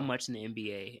happens so much in the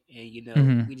NBA,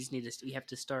 and we have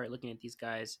to start looking at these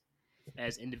guys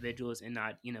as individuals and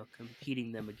not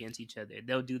competing them against each other.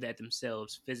 They'll do that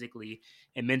themselves physically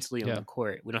and mentally on the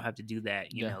court. We don't have to do that,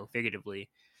 figuratively.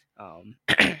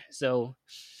 So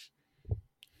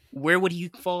where would he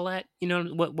fall at?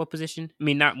 What position? I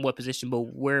mean, not what position, but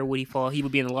where would he fall? He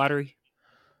would be in the lottery.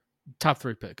 Top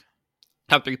 3 pick.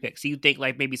 Top 3 picks. So you think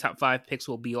like maybe top 5 picks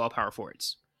will be all power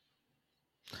forwards?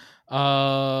 2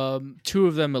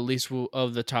 of them at least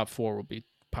of the top 4 will be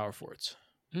power forwards.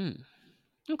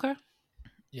 Okay.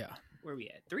 Yeah. Where are we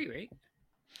at? 3, right?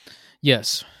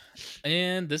 Yes.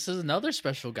 And this is another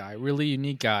special guy, really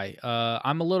unique guy.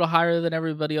 I'm a little higher than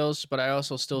everybody else, but I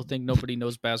also still think nobody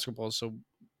knows basketball, so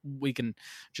we can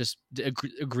just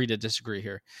agree to disagree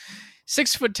here.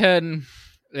 6'10".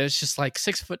 It's just like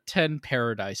 6'10"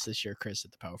 paradise this year, Chris,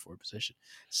 at the power forward position.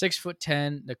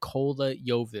 6'10" Nikola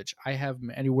Jovic. I have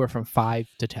him anywhere from 5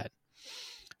 to 10.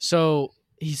 So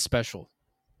he's special.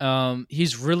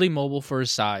 He's really mobile for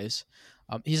his size.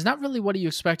 He's not really what you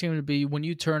expect him to be. When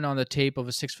you turn on the tape of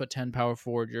a 6'10" power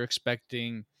forward, you're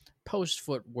expecting post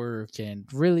footwork and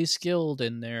really skilled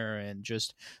in there and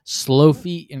just slow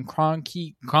feet and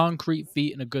concrete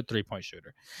feet and a good 3-point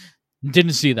shooter.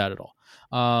 Didn't see that at all.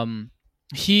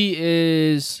 He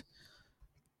is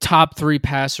top 3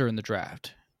 passer in the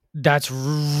draft. That's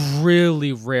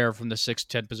really rare from the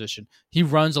 6'10" position. He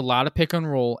runs a lot of pick and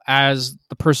roll as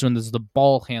the person that's the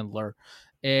ball handler.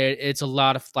 It's a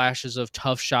lot of flashes of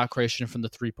tough shot creation from the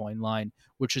 3-point line,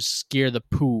 which is scare the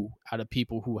poo out of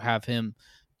people who have him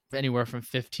anywhere from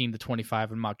 15 to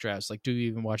 25 in mock drafts. Like, do you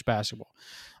even watch basketball?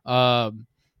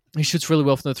 He shoots really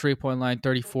well from the 3-point line,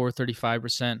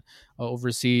 35%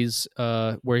 overseas,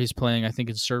 where he's playing, I think,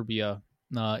 in Serbia.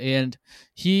 And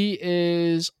he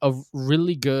is a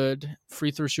really good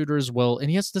free throw shooter as well. And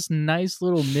he has this nice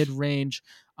little mid-range,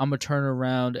 I'm going to turn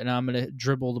around and I'm going to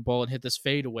dribble the ball and hit this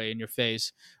fadeaway in your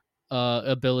face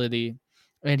ability.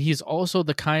 And he's also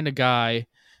the kind of guy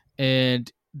and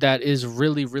that is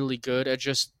really, really good at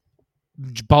just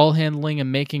ball handling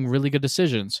and making really good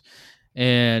decisions.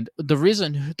 And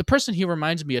the person he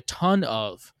reminds me a ton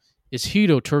of is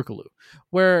Hedo Turkoglu,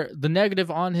 where the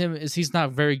negative on him is he's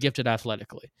not very gifted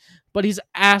athletically, but he's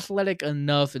athletic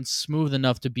enough and smooth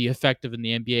enough to be effective in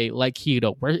the NBA like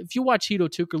Hedo, where if you watch Hedo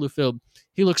Turkoglu film,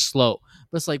 he looks slow,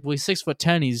 but it's like, well, he's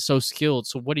 6'10", he's so skilled,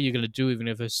 so what are you going to do even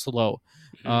if it's slow?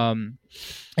 And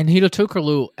Hedo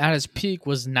Turkoglu at his peak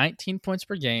was 19 points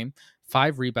per game,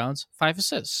 5 rebounds, 5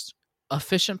 assists.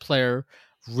 Efficient player,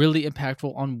 really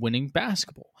impactful on winning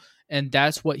basketball. And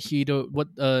that's what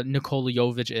Nikola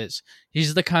Jovic is.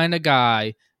 He's the kind of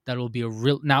guy that will be a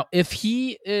real... Now, if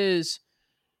he is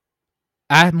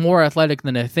more athletic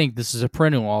than I think, this is a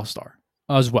perennial all-star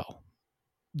as well.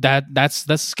 That's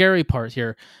the scary part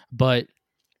here. But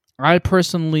I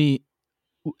personally...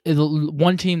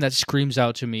 One team that screams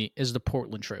out to me is the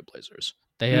Portland Trailblazers.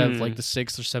 They have like the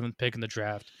 6th or 7th pick in the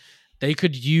draft. They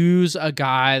could use a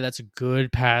guy that's a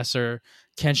good passer,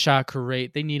 can shot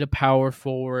create. They need a power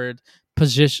forward,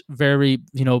 very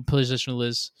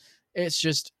positionless. It's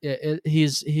just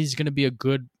he's going to be a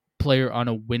good player on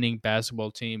a winning basketball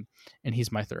team, and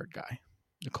he's my 3rd guy,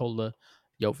 Nikola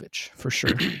Jovic for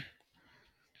sure.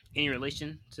 Any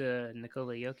relation to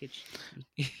Nikola Jokic?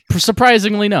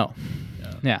 Surprisingly, no.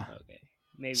 Yeah. Okay.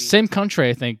 Maybe same country,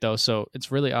 I think, though. So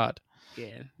it's really odd.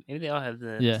 Yeah, maybe they all have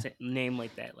the same name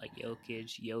like that, like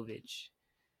Jovic.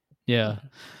 Yeah.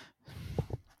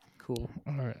 Cool.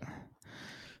 All right.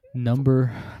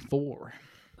 Number 4.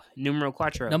 Numero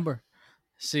quattro.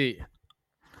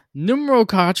 Numero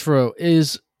quattro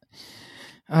is...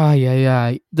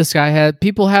 This guy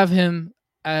people have him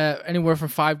anywhere from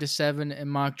 5 to 7 in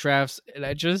mock drafts, and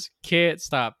I just can't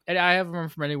stop. And I have him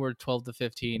from anywhere 12 to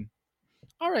 15.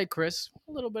 All right, Chris,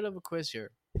 a little bit of a quiz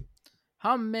here.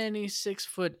 How many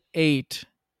 6'8"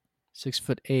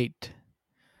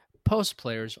 post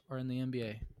players are in the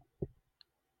NBA?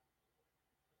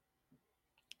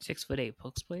 6'8"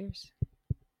 post players?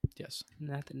 Yes.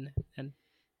 Nothing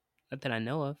that I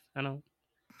know of.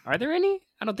 Are there any?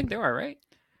 I don't think there are, right?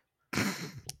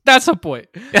 That's a point.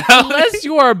 Unless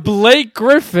you are Blake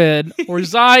Griffin or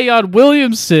Zion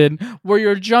Williamson, where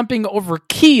you're jumping over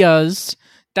Kias,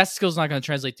 that skill's not going to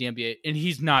translate to the NBA, and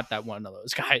he's not that one of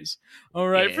those guys. All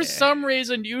right. Yeah. For some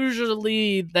reason,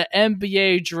 usually the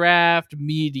NBA draft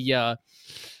media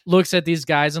looks at these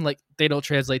guys and they don't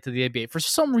translate to the NBA. For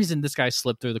some reason, this guy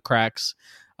slipped through the cracks.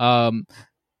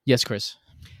 Yes, Chris.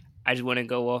 I just want to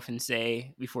go off and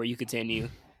say, before you continue,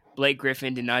 Blake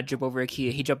Griffin did not jump over a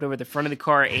kid. He jumped over the front of the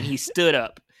car and he stood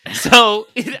up. So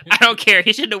I don't care.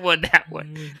 He shouldn't have won that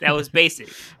one. That was basic.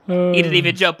 He didn't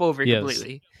even jump over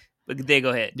completely. But then go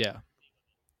ahead. Yeah.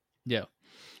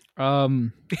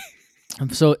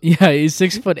 So yeah, he's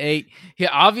 6'8". He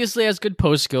obviously has good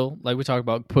post skill, like we talked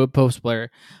about, post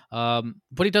player. But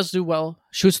he does do well.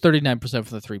 Shoots 39%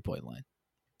 from the 3-point line.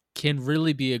 Can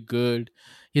really be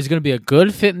he's going to be a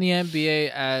good fit in the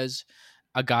NBA as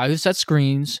a guy who sets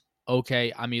screens.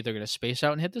 Okay, I'm either going to space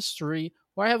out and hit this three,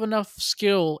 or I have enough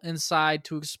skill inside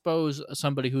to expose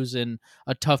somebody who's in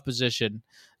a tough position.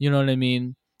 You know what I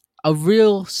mean? A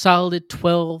real solid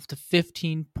 12 to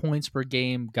 15 points per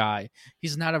game guy.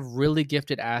 He's not a really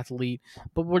gifted athlete,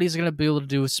 but what he's going to be able to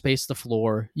do is space the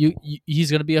floor.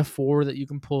 He's going to be a four that you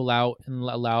can pull out and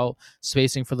allow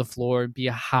spacing for the floor and be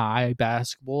a high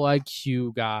basketball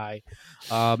IQ guy.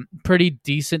 Pretty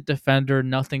decent defender,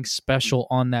 nothing special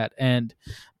on that end,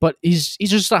 but he's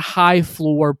just a high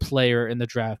floor player in the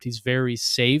draft. He's very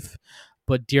safe,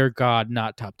 but dear God,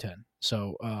 not top 10.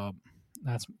 So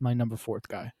that's my number 4th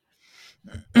guy.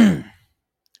 5.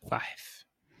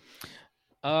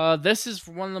 This is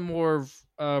one of the more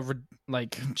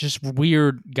just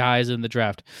weird guys in the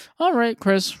draft. All right,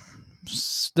 Chris.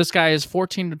 This guy is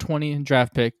 14 to 20 in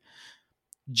draft pick.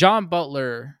 John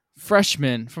Butler,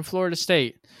 freshman from Florida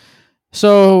State.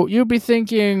 So you'll be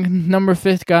thinking number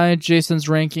 5th guy in Jason's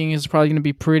ranking is probably going to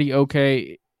be pretty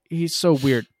okay. He's so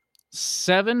weird.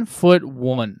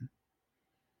 7'1",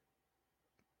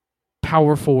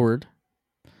 power forward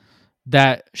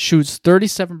that shoots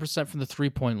 37% from the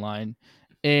 3-point line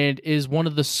and is one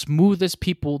of the smoothest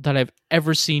people that I've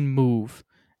ever seen move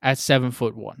at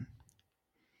 7'1".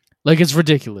 Like, it's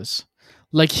ridiculous.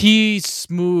 Like, he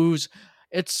smooths.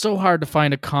 It's so hard to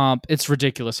find a comp. It's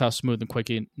ridiculous how smooth and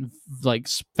quick and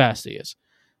fast he is.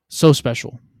 So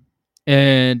special.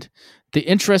 And the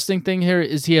interesting thing here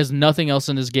is he has nothing else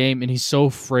in his game, and he's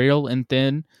so frail and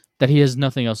thin that he has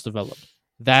nothing else developed.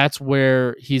 That's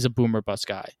where he's a boomer bust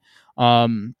guy.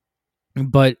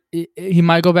 But he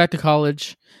might go back to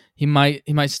college. He might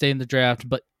stay in the draft.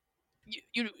 But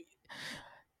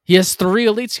he has 3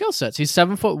 elite skill sets. He's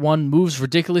 7'1", moves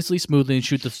ridiculously smoothly, and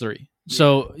shoots the 3. Yeah.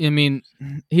 So I mean,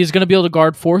 he's going to be able to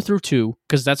guard 4 through 2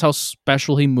 because that's how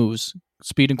special he moves,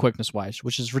 speed and quickness wise,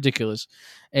 which is ridiculous.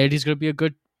 And he's going to be a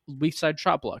good weak side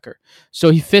shot blocker.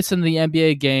 So he fits in the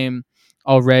NBA game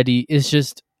already. It's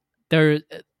just there.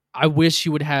 I wish he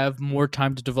would have more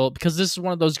time to develop because this is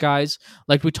one of those guys,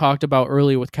 like we talked about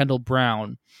earlier with Kendall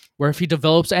Brown, where if he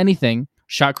develops anything,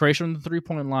 shot creation from the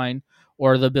 3-point line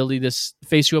or the ability to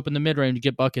face you up in the mid-range to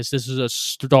get buckets, this is a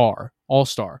star,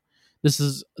 all-star. This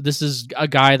is a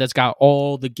guy that's got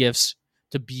all the gifts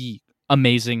to be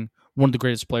amazing, one of the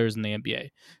greatest players in the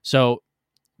NBA. So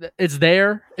it's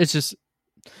there. It's just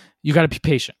you got to be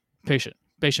patient.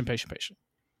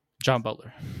 John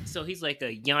Butler. So he's like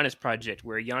a Giannis project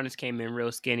where Giannis came in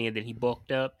real skinny and then he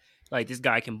bulked up. Like, this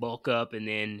guy can bulk up and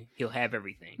then he'll have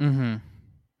everything. Mm-hmm.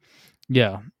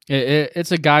 Yeah.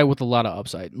 It's a guy with a lot of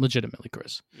upside, legitimately,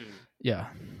 Chris. Yeah.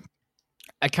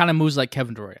 It kind of moves like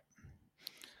Kevin Durant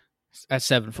at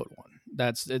 7'1".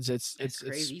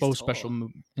 It's so special move.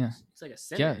 Yeah. It's like a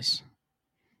center.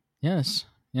 Yes.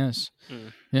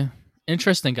 Yeah.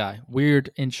 Interesting guy. Weird,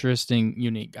 interesting,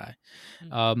 unique guy.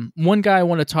 One guy I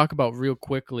want to talk about real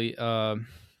quickly,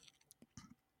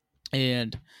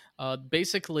 and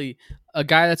basically a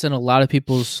guy that's in a lot of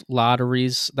people's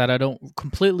lotteries that I don't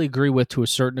completely agree with to a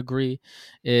certain degree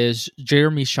is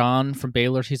Jeremy Shawn from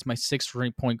Baylor. He's my 6th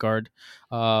ranked point guard.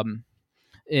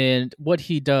 And what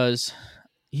he does,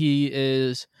 he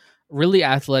is really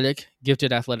athletic,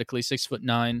 gifted athletically,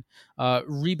 6'9",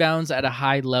 rebounds at a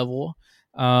high level,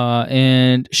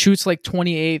 and shoots like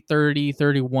 28, 30,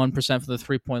 31% from the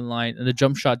 3-point line, and the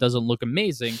jump shot doesn't look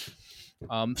amazing.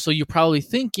 So you're probably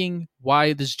thinking, why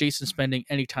is Jason spending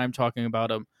any time talking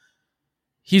about him?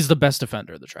 He's the best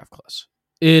defender of the draft class.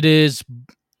 It is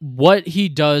what he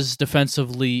does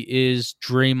defensively is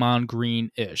Draymond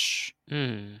Green-ish.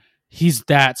 He's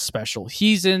that special.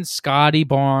 He's in Scotty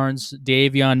Barnes,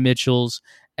 Davion Mitchell's,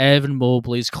 Evan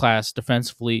Mobley's class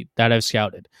defensively that I've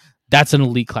scouted. That's an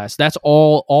elite class. That's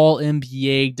all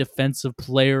NBA defensive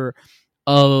player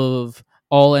of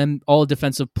all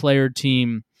defensive player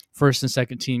team, first and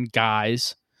second team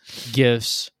guys,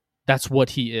 gifts. That's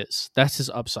what he is. That's his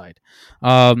upside.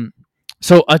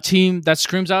 So a team that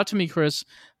screams out to me, Chris,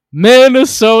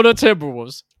 Minnesota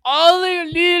Timberwolves. All they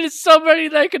need is somebody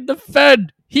that can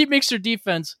defend. He makes their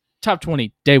defense top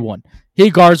 20 day one. He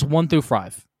guards 1 through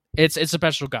 5. It's a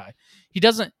special guy.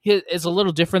 It's a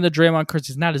little different than Draymond because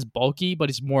he's not as bulky, but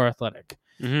he's more athletic.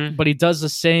 Mm-hmm. But he does the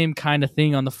same kind of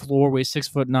thing on the floor where he's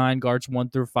 6'9", guards 1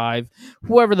 through 5.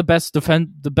 Whoever the best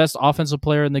offensive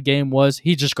player in the game was,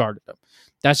 he just guarded them.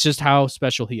 That's just how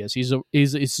special he is. He's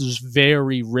this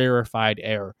very rarefied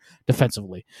air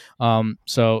defensively.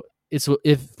 So it's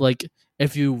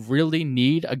if you really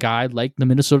need a guy like the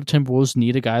Minnesota Timberwolves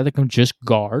need a guy that can just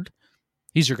guard,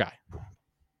 he's your guy.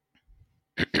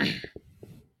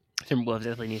 Timberwolves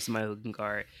definitely need somebody who can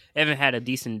guard. They haven't had a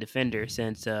decent defender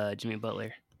since Jimmy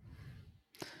Butler.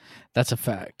 That's a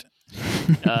fact.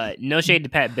 No shade to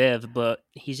Pat Bev, but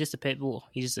he's just a pit bull.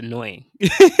 He's just annoying.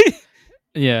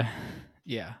 Yeah.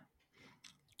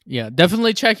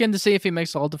 Definitely check in to see if he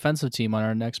makes all defensive team on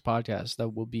our next podcast that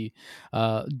will be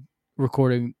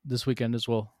recording this weekend as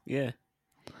well. Yeah.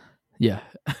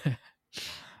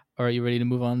 All right, you ready to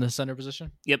move on to the center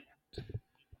position? Yep.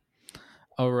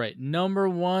 All right, number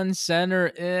 1 center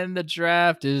in the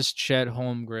draft is Chet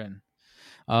Holmgren.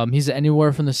 He's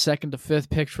anywhere from the 2nd to 5th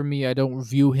pick for me. I don't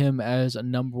view him as a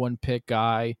number 1 pick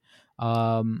guy.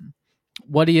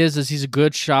 What he is he's a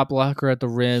good shot blocker at the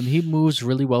rim. He moves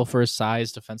really well for his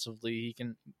size defensively. He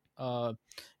can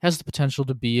has the potential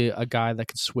to be a guy that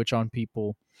can switch on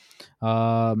people.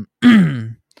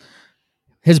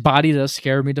 His body does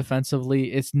scare me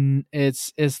defensively. It's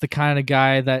the kind of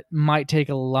guy that might take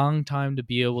a long time to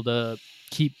be able to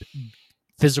keep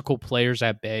physical players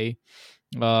at bay.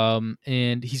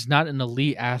 And he's not an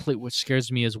elite athlete, which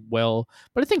scares me as well.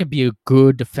 But I think he'd be a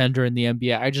good defender in the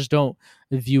NBA. I just don't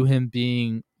view him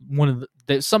being one of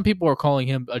the some people are calling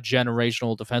him a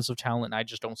generational defensive talent, and I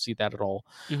just don't see that at all.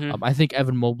 Mm-hmm. I think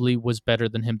Evan Mobley was better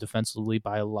than him defensively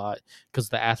by a lot because of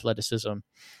the athleticism.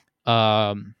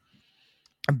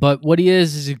 But what he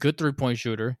is a good 3-point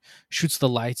shooter, shoots the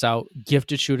lights out,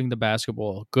 gifted shooting the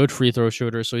basketball, good free throw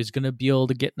shooter. So he's going to be able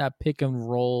to get in that pick and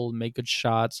roll, make good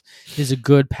shots. He's a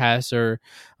good passer.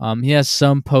 He has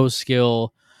some post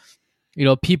skill. You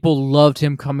know, people loved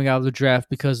him coming out of the draft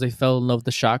because they fell in love with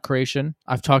the shot creation.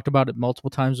 I've talked about it multiple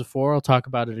times before. I'll talk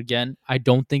about it again. I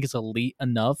don't think it's elite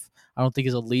enough. I don't think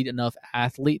he's an elite enough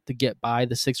athlete to get by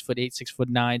the 6'8", 6'9",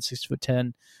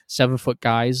 6'10", 7-foot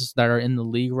guys that are in the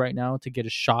league right now to get a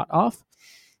shot off.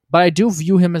 But I do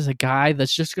view him as a guy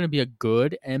that's just going to be a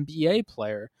good NBA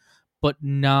player, but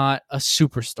not a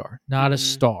superstar, not a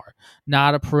star,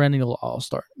 not a perennial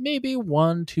all-star. Maybe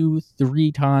 1, 2,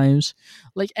 3 times,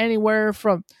 like anywhere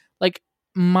from like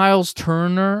Miles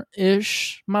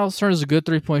Turner-ish. Miles Turner is a good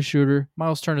 3-point shooter.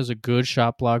 Miles Turner is a good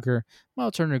shot blocker.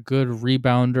 Miles Turner, a good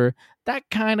rebounder. That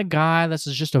kind of guy that's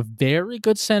just a very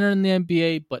good center in the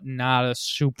NBA, but not a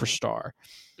superstar.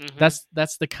 Mm-hmm.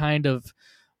 That's the kind of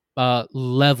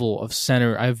level of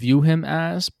center I view him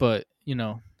as, but you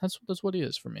know, that's what he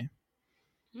is for me.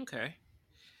 Okay.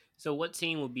 So what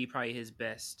team would be probably his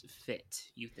best fit,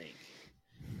 you think?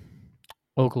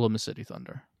 Oklahoma City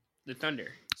Thunder. The Thunder.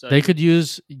 So They could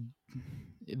use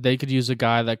a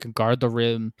guy that can guard the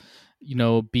rim, you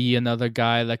know, be another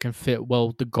guy that can fit well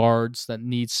with the guards that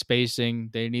need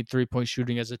spacing. They need 3-point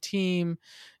shooting as a team.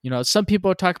 You know, some people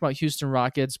are talking about Houston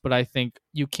Rockets, but I think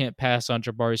you can't pass on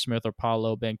Jabari Smith or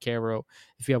Paolo Banchero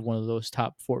if you have one of those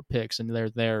top 4 picks and they're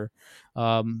there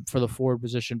for the forward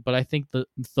position. But I think the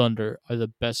Thunder are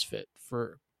the best fit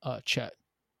for Chet,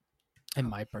 in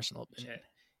my personal opinion. Chet.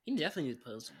 He definitely needs to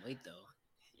put on some weight though.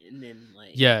 And then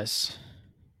Yes.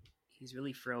 He's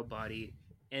really frail body.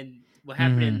 And what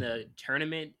happened in the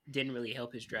tournament didn't really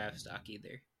help his draft stock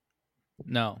either.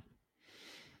 No.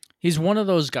 He's one of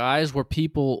those guys where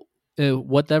people,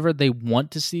 whatever they want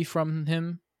to see from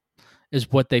him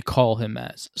is what they call him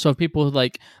as. So if people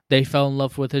they fell in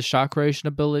love with his shot creation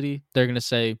ability, they're going to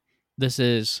say, this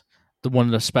is one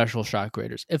of the special shot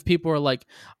creators. If people are like,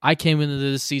 I came into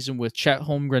this season with Chet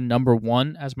Holmgren number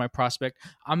 1 as my prospect,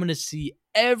 I'm going to see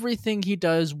everything he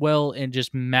does well and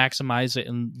just maximize it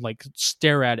and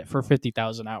stare at it for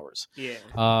 50,000 hours.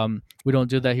 Yeah. We don't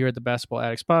do that here at the Basketball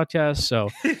Addicts podcast. So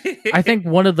I think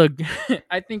one of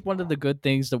the good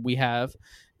things that we have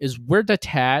is we're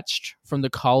detached from the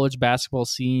college basketball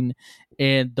scene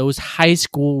and those high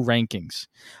school rankings.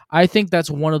 I think that's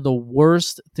one of the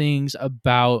worst things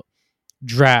about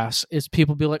drafts is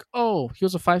people be like, oh, he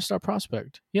was a 5-star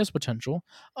prospect, he has potential.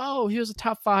 Oh, he was a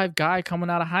top 5 guy coming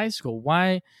out of high school.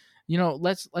 Why,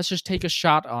 let's just take a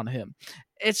shot on him.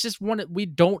 It's just we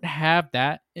don't have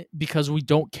that because we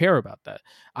don't care about that.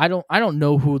 I don't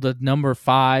know who the number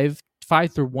 5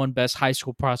 through 1 best high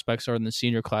school prospects are in the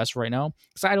senior class right now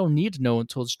because I don't need to know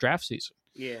until it's draft season.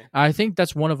 Yeah, I think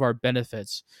that's one of our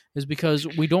benefits is because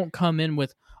we don't come in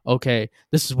with, okay,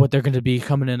 this is what they're going to be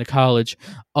coming into college.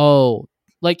 Oh,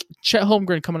 like Chet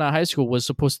Holmgren coming out of high school was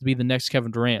supposed to be the next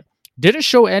Kevin Durant. Didn't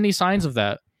show any signs of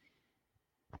that.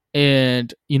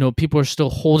 And, people are still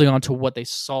holding on to what they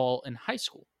saw in high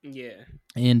school. Yeah.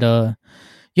 And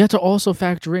you have to also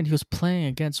factor in he was playing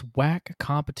against whack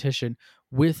competition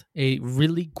with a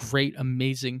really great,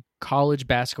 amazing college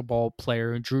basketball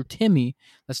player, Drew Timme.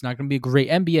 That's not going to be a great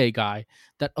NBA guy.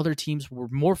 That other teams were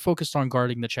more focused on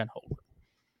guarding the Chet Holmgren.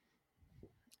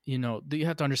 You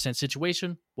have to understand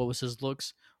situation. What was his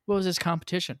looks? What was his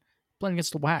competition? Playing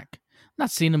against the whack. I'm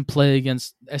not seeing him play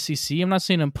against SEC. I'm not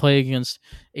seeing him play against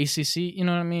ACC. You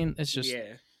know what I mean? It's just,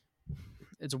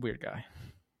 it's a weird guy.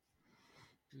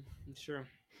 Sure.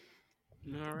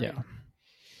 All right. Yeah.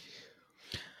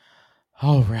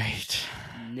 All right.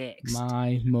 Next.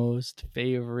 My most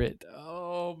favorite.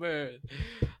 Oh, man.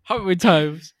 How many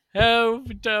times have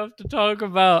we have to talk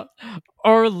about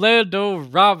Orlando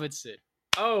Robinson?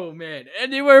 Oh, man.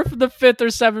 Anywhere from the 5th or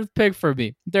 7th pick for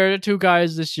me. There are the two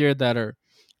guys this year that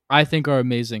I think are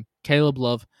amazing. Caleb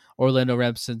Love, Orlando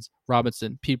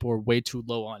Robinson. People are way too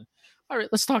low on. All right,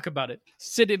 let's talk about it.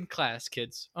 Sit in class,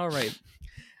 kids. All right.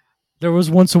 There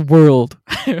was once a world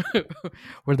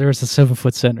where there was a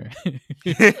 7-foot center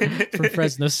from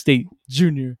Fresno State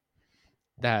Junior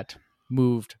that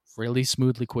moved really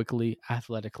smoothly, quickly,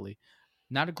 athletically.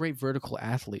 Not a great vertical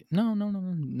athlete. No.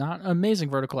 Not an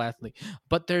amazing vertical athlete.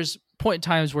 But there's point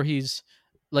times where he's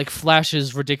like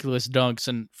flashes ridiculous dunks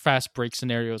and fast break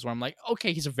scenarios where I'm like,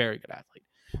 okay, he's a very good athlete.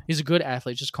 He's a good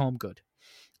athlete. Just call him good.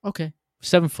 Okay.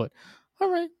 7 foot. All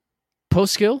right.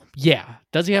 Post skill? Yeah.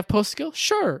 Does he have post skill?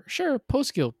 Sure. Post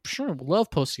skill. Sure. Love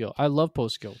post skill. I love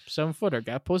post skill. 7-footer.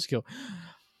 Got post skill.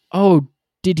 Oh,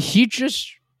 did he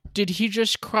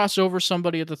just cross over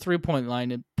somebody at the 3-point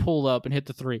line and pull up and hit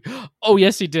the 3? Oh,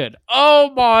 yes, he did.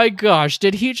 Oh my gosh.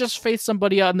 Did he just face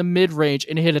somebody out in the mid-range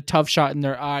and hit a tough shot in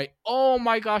their eye? Oh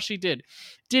my gosh, he did.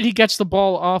 Did he catch the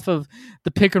ball off of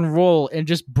the pick and roll and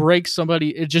just break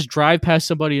somebody and just drive past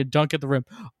somebody and dunk at the rim?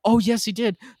 Oh, yes, he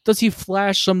did. Does he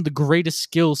flash some of the greatest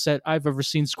skill set I've ever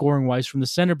seen scoring-wise from the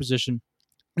center position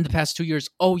in the past 2 years?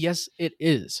 Oh, yes, it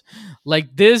is.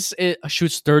 Like this, it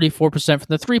shoots 34% from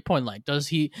the 3-point line. Is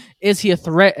he a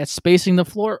threat at spacing the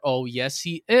floor? Oh, yes,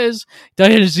 he is.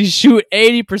 Does he shoot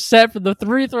 80% from the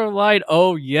 3-throw line?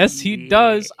 Oh, yes, he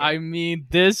does. I mean,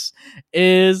 this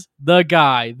is the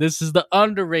guy. This is the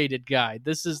underrated guy.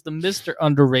 This is the Mr.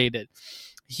 Underrated.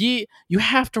 You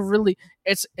have to really,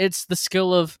 it's the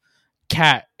skill of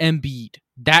Cat, Embiid,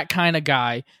 that kind of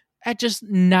guy. At just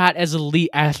not as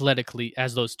elite athletically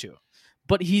as those two,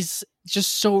 but he's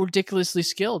just so ridiculously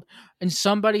skilled. And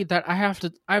somebody that I have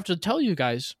to tell you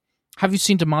guys, have you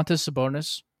seen Domantas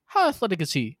Sabonis? How athletic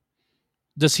is he?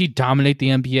 Does he dominate the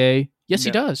NBA? Yes, he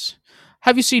does.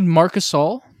 Have you seen Marc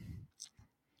Gasol?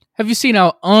 Have you seen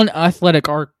how unathletic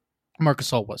Marc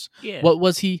Gasol was? Yeah. What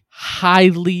was he?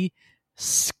 Highly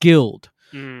skilled.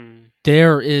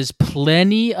 There is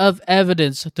plenty of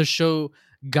evidence to show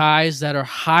guys that are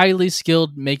highly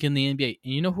skilled making the NBA.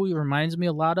 And you know who he reminds me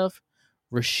a lot of?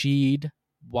 Rasheed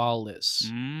Wallace.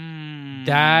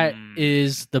 That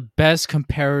is the best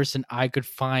comparison I could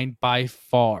find by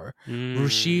far.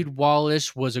 Rasheed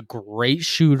Wallace was a great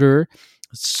shooter,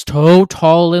 so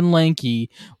tall and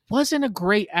lanky, wasn't a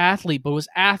great athlete, but was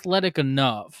athletic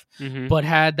enough, but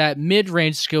had that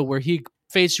mid-range skill where he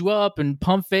face you up and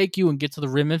pump fake you and get to the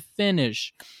rim and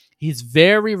finish. He's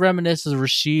very reminiscent of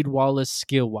Rasheed Wallace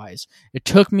skill-wise. It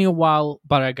took me a while,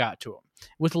 but I got to him.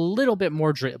 With a little bit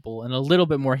more dribble and a little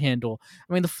bit more handle.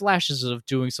 I mean, the flashes of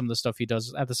doing some of the stuff he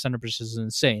does at the center position is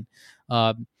insane.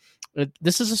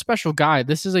 This is a special guy.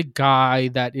 This is a guy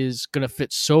that is going to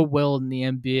fit so well in the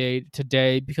NBA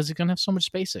today because he's going to have so much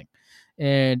spacing.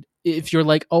 And if you're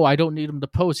like, oh, I don't need him to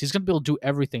post, he's going to be able to do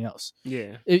everything else.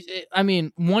 Yeah. I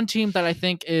mean, one team that I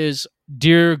think is,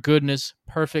 dear goodness,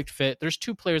 perfect fit. There's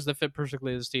two players that fit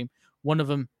perfectly to this team. One of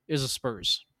them is the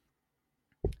Spurs.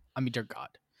 I mean, dear God.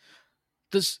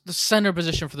 The center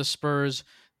position for the Spurs,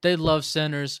 they love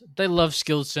centers. They love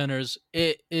skilled centers.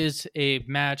 It is a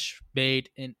match made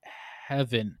in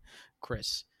heaven,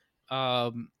 Chris.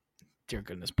 Dear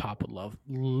goodness, Papa love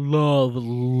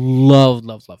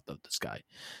this guy.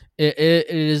 It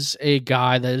is a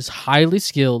guy that is highly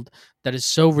skilled, that is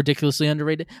so ridiculously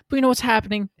underrated. But you know what's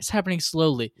happening? It's happening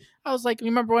slowly. I was like,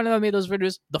 remember when I made those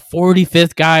videos? The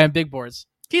 45th guy on big boards.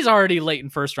 He's already late in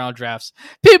first round drafts.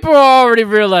 People are already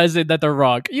realizing that they're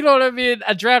wrong. You know what I mean?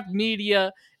 A draft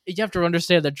media, you have to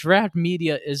understand that draft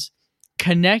media is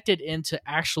connected into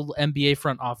actual NBA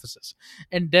front offices.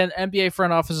 And then NBA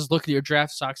front offices look at your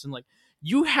draft stocks and like,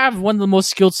 You have one of the most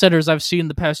skilled centers I've seen in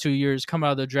the past 2 years come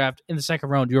out of the draft in the second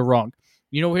round. You're wrong.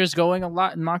 You know where's going a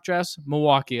lot in mock drafts?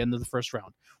 Milwaukee into the first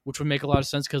round, which would make a lot of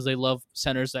sense because they love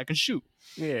centers that can shoot.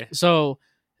 Yeah. So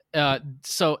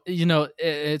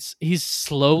he's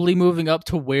slowly moving up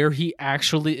to where he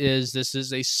actually is. This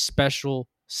is a special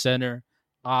center.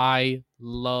 I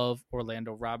love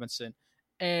Orlando Robinson,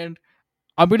 and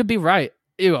I'm gonna be right.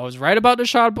 I was right about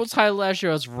Deshaun Title last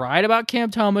year. I was right about Cam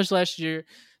Thomas last year.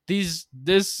 I'm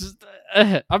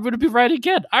gonna be right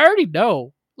again. I already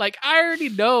know. I already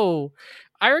know.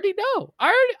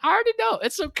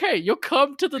 It's okay. You'll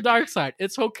come to the dark side.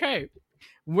 It's okay.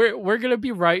 We're gonna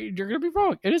be right. You're gonna be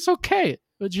wrong, and it's okay.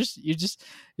 But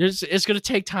it's gonna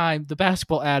take time. The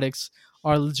Basketball Addicts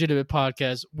are a legitimate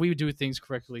podcast. We do things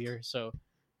correctly here. So,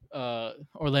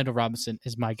 Orlando Robinson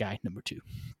is my guy, number 2.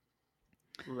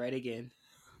 Right again.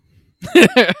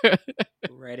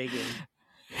 Right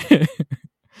again.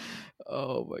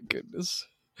 Oh my goodness.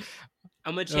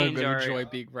 I'm gonna change enjoy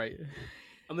being right.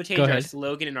 I'm gonna change our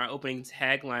slogan and our opening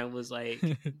tagline was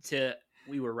to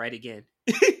 "We were right again."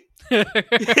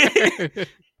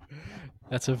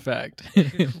 That's a fact.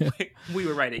 We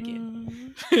were right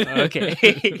again.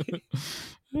 Okay.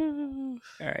 All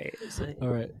right. All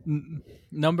right.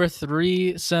 Number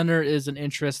 3 center is an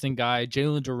interesting guy,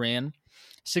 Jalen Duren,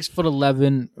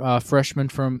 6'11", freshman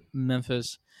from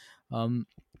Memphis.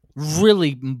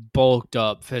 Really bulked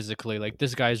up physically.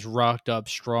 This guy's rocked up,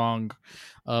 strong.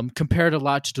 Compared a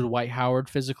lot to Dwight Howard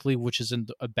physically, which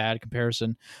isn't a bad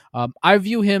comparison. I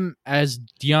view him as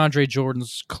DeAndre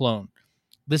Jordan's clone.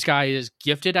 This guy is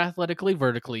gifted athletically,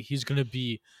 vertically. He's going to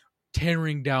be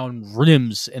tearing down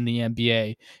rims in the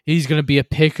NBA. He's going to be a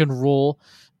pick and roll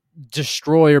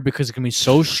destroyer because he's going to be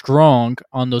so strong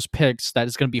on those picks that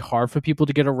it's going to be hard for people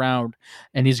to get around,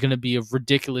 and he's going to be a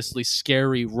ridiculously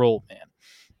scary roll man.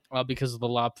 Because of the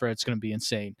lob threat, it's going to be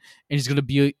insane. And he's going to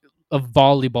be a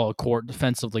volleyball court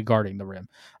defensively guarding the rim.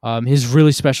 He's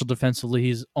really special defensively.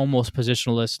 He's almost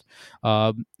positionalist.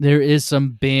 There is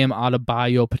some Bam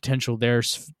Adebayo potential there,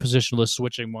 positionalist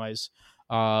switching-wise.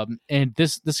 And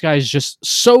this guy is just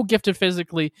so gifted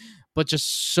physically, but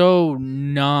just so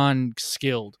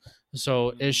non-skilled.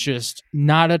 So it's just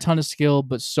not a ton of skill,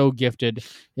 but so gifted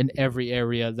in every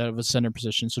area that of a center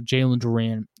position. So Jalen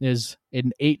Duren is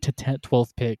an 8 to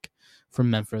 12th pick from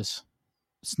Memphis.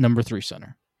 It's number 3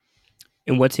 center.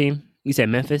 And what team? You said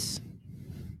Memphis?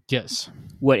 Yes.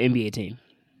 What NBA team?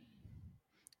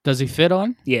 Does he fit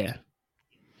on? Yeah.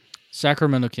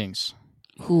 Sacramento Kings.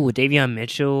 Ooh, Davion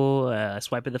Mitchell,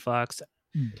 Swipe of the Fox.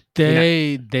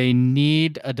 They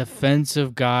need a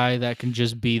defensive guy that can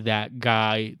just be that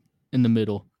guy in the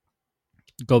middle.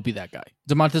 Go be that guy.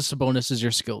 Domantas Sabonis is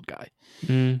your skilled guy.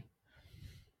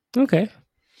 Okay.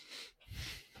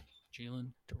 Jalen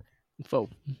Duren.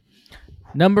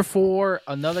 Number 4,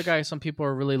 another guy some people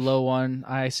are really low on.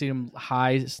 I see him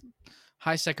high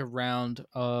second round,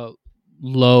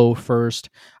 low first.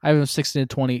 I have him 16 to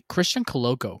 20. Christian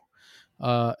Koloko,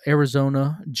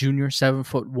 Arizona junior,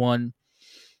 7'1".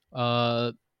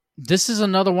 This is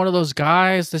another one of those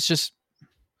guys that's just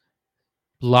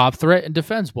lob threat and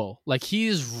defends well.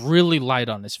 He's really light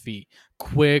on his feet.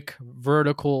 Quick,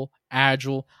 vertical,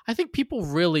 agile. I think people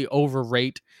really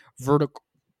overrate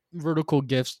vertical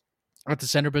gifts at the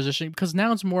center position because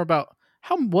now it's more about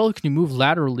how well can you move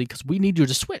laterally because we need you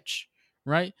to switch,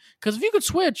 right? Because if you could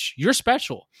switch, you're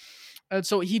special. And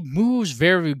so he moves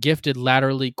very gifted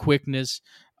laterally, quickness.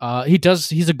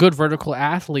 He's a good vertical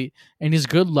athlete and he's a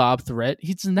good lob threat.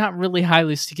 He's not really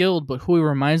highly skilled, but who he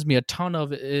reminds me a ton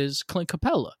of is Clint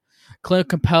Capella. Clint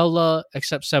Capella,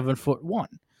 except 7'1".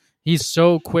 He's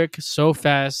so quick, so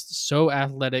fast, so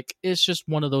athletic. It's just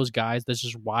one of those guys that's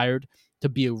just wired to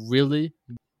be a really...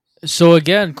 So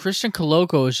again, Christian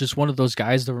Koloko is just one of those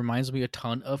guys that reminds me a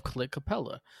ton of Clint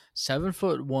Capella.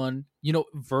 7'1",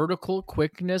 vertical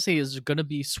quickness. He is going to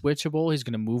be switchable. He's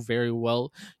going to move very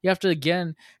well. You have to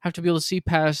be able to see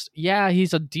past,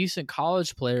 he's a decent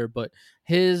college player, but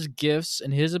his gifts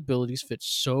and his abilities fit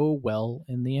so well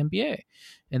in the NBA.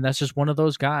 And that's just one of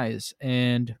those guys.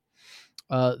 And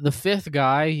the 5th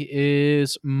guy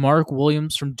is Mark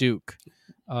Williams from Duke.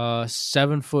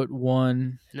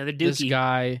 7'1". Another Dookie. This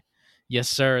guy... Yes,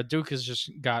 sir. Duke has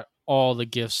just got all the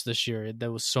gifts this year.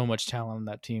 There was so much talent on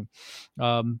that team.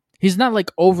 He's not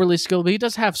overly skilled, but he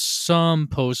does have some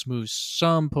post moves,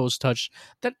 some post touch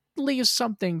that leaves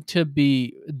something to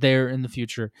be there in the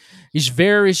future. He's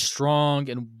very strong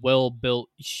and well built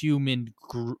human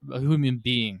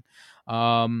being.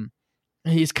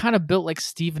 He's kind of built like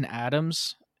Steven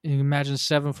Adams You imagine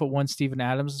 7'1" Steven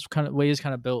Adams, kind of way he's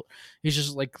kind of built. He's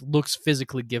just like looks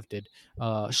physically gifted,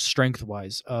 strength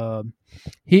wise.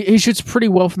 He shoots pretty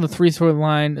well from the 3-throw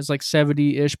line. It's like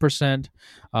 70-ish%.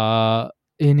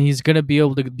 And he's gonna be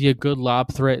able to be a good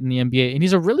lob threat in the NBA. And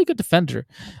he's a really good defender.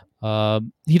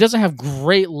 He doesn't have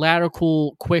great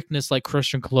lateral quickness like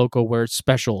Christian Koloko, where it's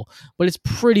special, but it's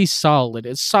pretty solid.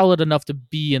 It's solid enough to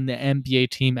be in the NBA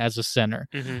team as a center.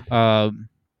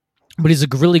 But he's a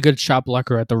really good shot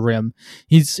blocker at the rim.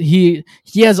 He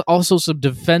has also some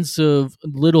defensive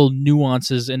little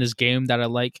nuances in his game that I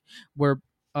like, where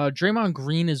Draymond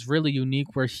Green is really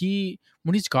unique, where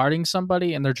when he's guarding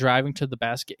somebody and they're driving to the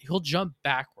basket, he'll jump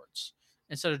backwards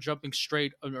instead of jumping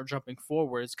straight or jumping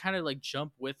forward. It's kind of like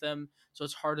jump with them, so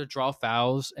it's hard to draw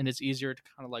fouls and it's easier to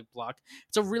kind of like block.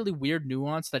 It's a really weird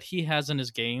nuance that he has in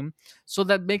his game, so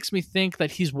that makes me think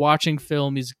that he's watching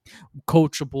film, he's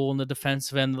coachable in the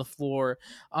defensive end of the floor,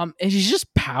 and he's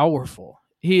just powerful.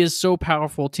 He is so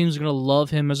powerful. Teams are going to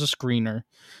love him as a screener,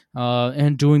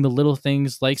 and doing the little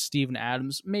things like Steven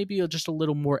Adams, maybe just a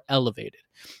little more elevated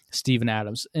Steven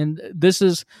Adams. And this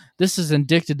is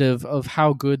indicative of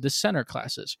how good the center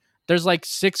class is. There's like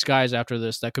 6 guys after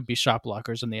this that could be shot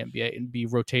blockers in the NBA and be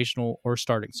rotational or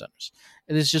starting centers.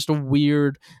 And it's just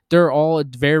they're all at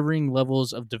varying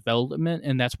levels of development,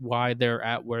 and that's why they're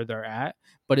at where they're at.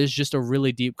 But it's just a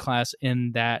really deep class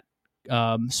in that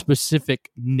specific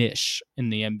niche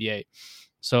in the NBA.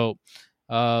 So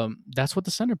that's what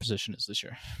the center position is this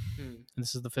year. And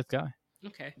this is the 5th guy.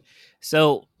 Okay.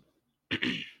 So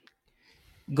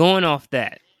going off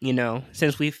that,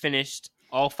 since we've finished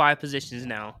all 5 positions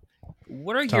now,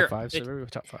 what are your top 5? So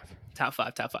top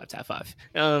 5. Top five.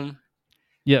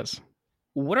 Yes.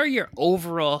 What are your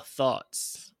overall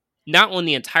thoughts? Not on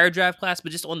the entire draft class,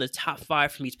 but just on the top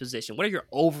 5 from each position. What are your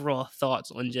overall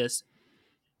thoughts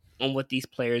on what these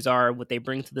players are, what they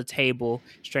bring to the table,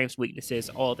 strengths, weaknesses,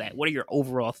 all that? What are your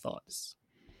overall thoughts?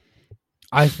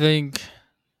 I think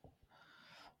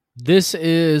this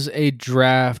is a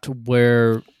draft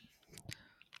where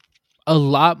a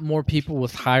lot more people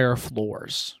with higher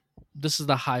floors. This is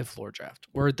the high floor draft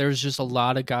where there's just a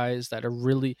lot of guys that are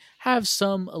really have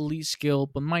some elite skill,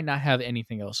 but might not have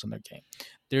anything else in their game.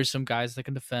 There's some guys that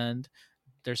can defend.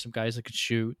 There's some guys that can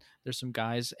shoot. There's some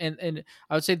guys, and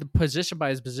I would say the position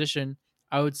by his position,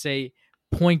 I would say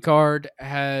point guard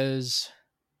has,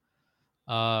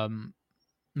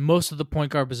 most of the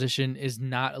point guard position is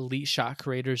not elite shot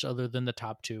creators other than the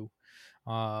top 2.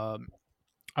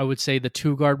 I would say the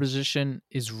 2 guard position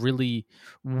is really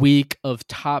weak of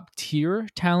top tier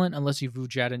talent, unless you view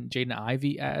Jaden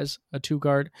Ivey as a 2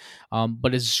 guard,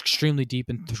 but is extremely deep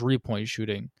in 3-point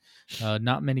shooting.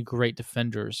 Not many great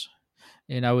defenders.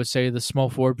 And I would say the small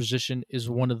forward position is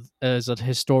a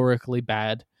historically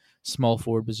bad small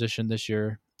forward position this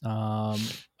year,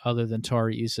 other than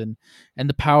Tari Eason. And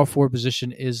the power forward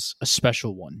position is a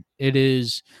special one. It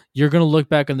is, you're going to look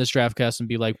back on this draft class and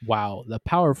be like, wow, the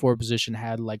power forward position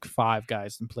had like 5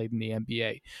 guys and played in the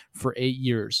NBA for 8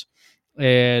 years.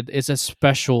 And it's a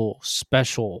special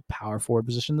power forward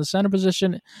position. The center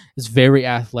position is very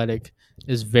athletic,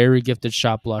 is very gifted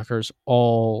shot blockers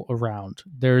all around.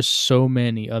 There's so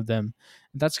many of them.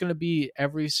 That's going to be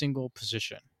every single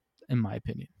position, in my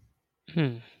opinion.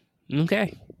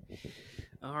 Okay.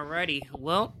 Alrighty.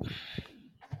 Well,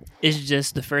 it's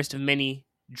just the first of many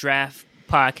draft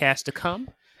podcasts to come.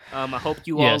 I hope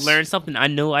you all learned something. I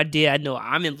know I did. I know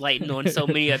I'm enlightened on so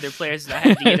many other players. I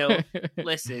had to,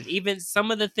 listen, even some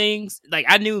of the things, like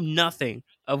I knew nothing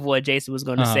of what Jason was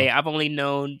going to say. I've only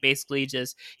known basically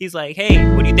just, he's like,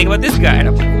 hey, what do you think about this guy? And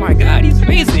I'm like, oh my God, he's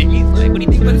amazing. He's like, what do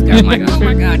you think about this guy? I'm like, oh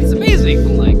my God, he's amazing.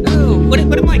 I'm like, no, what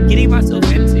am I getting myself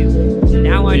into?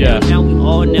 Now I know, now we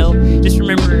all know. Just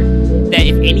remember that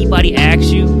if anybody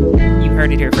asks you, you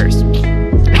heard it here first.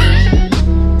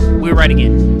 We're right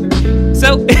again.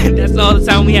 So, that's all the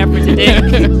time we have for today.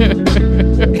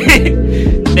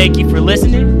 Thank you for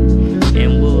listening,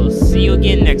 and we'll see you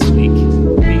again next week.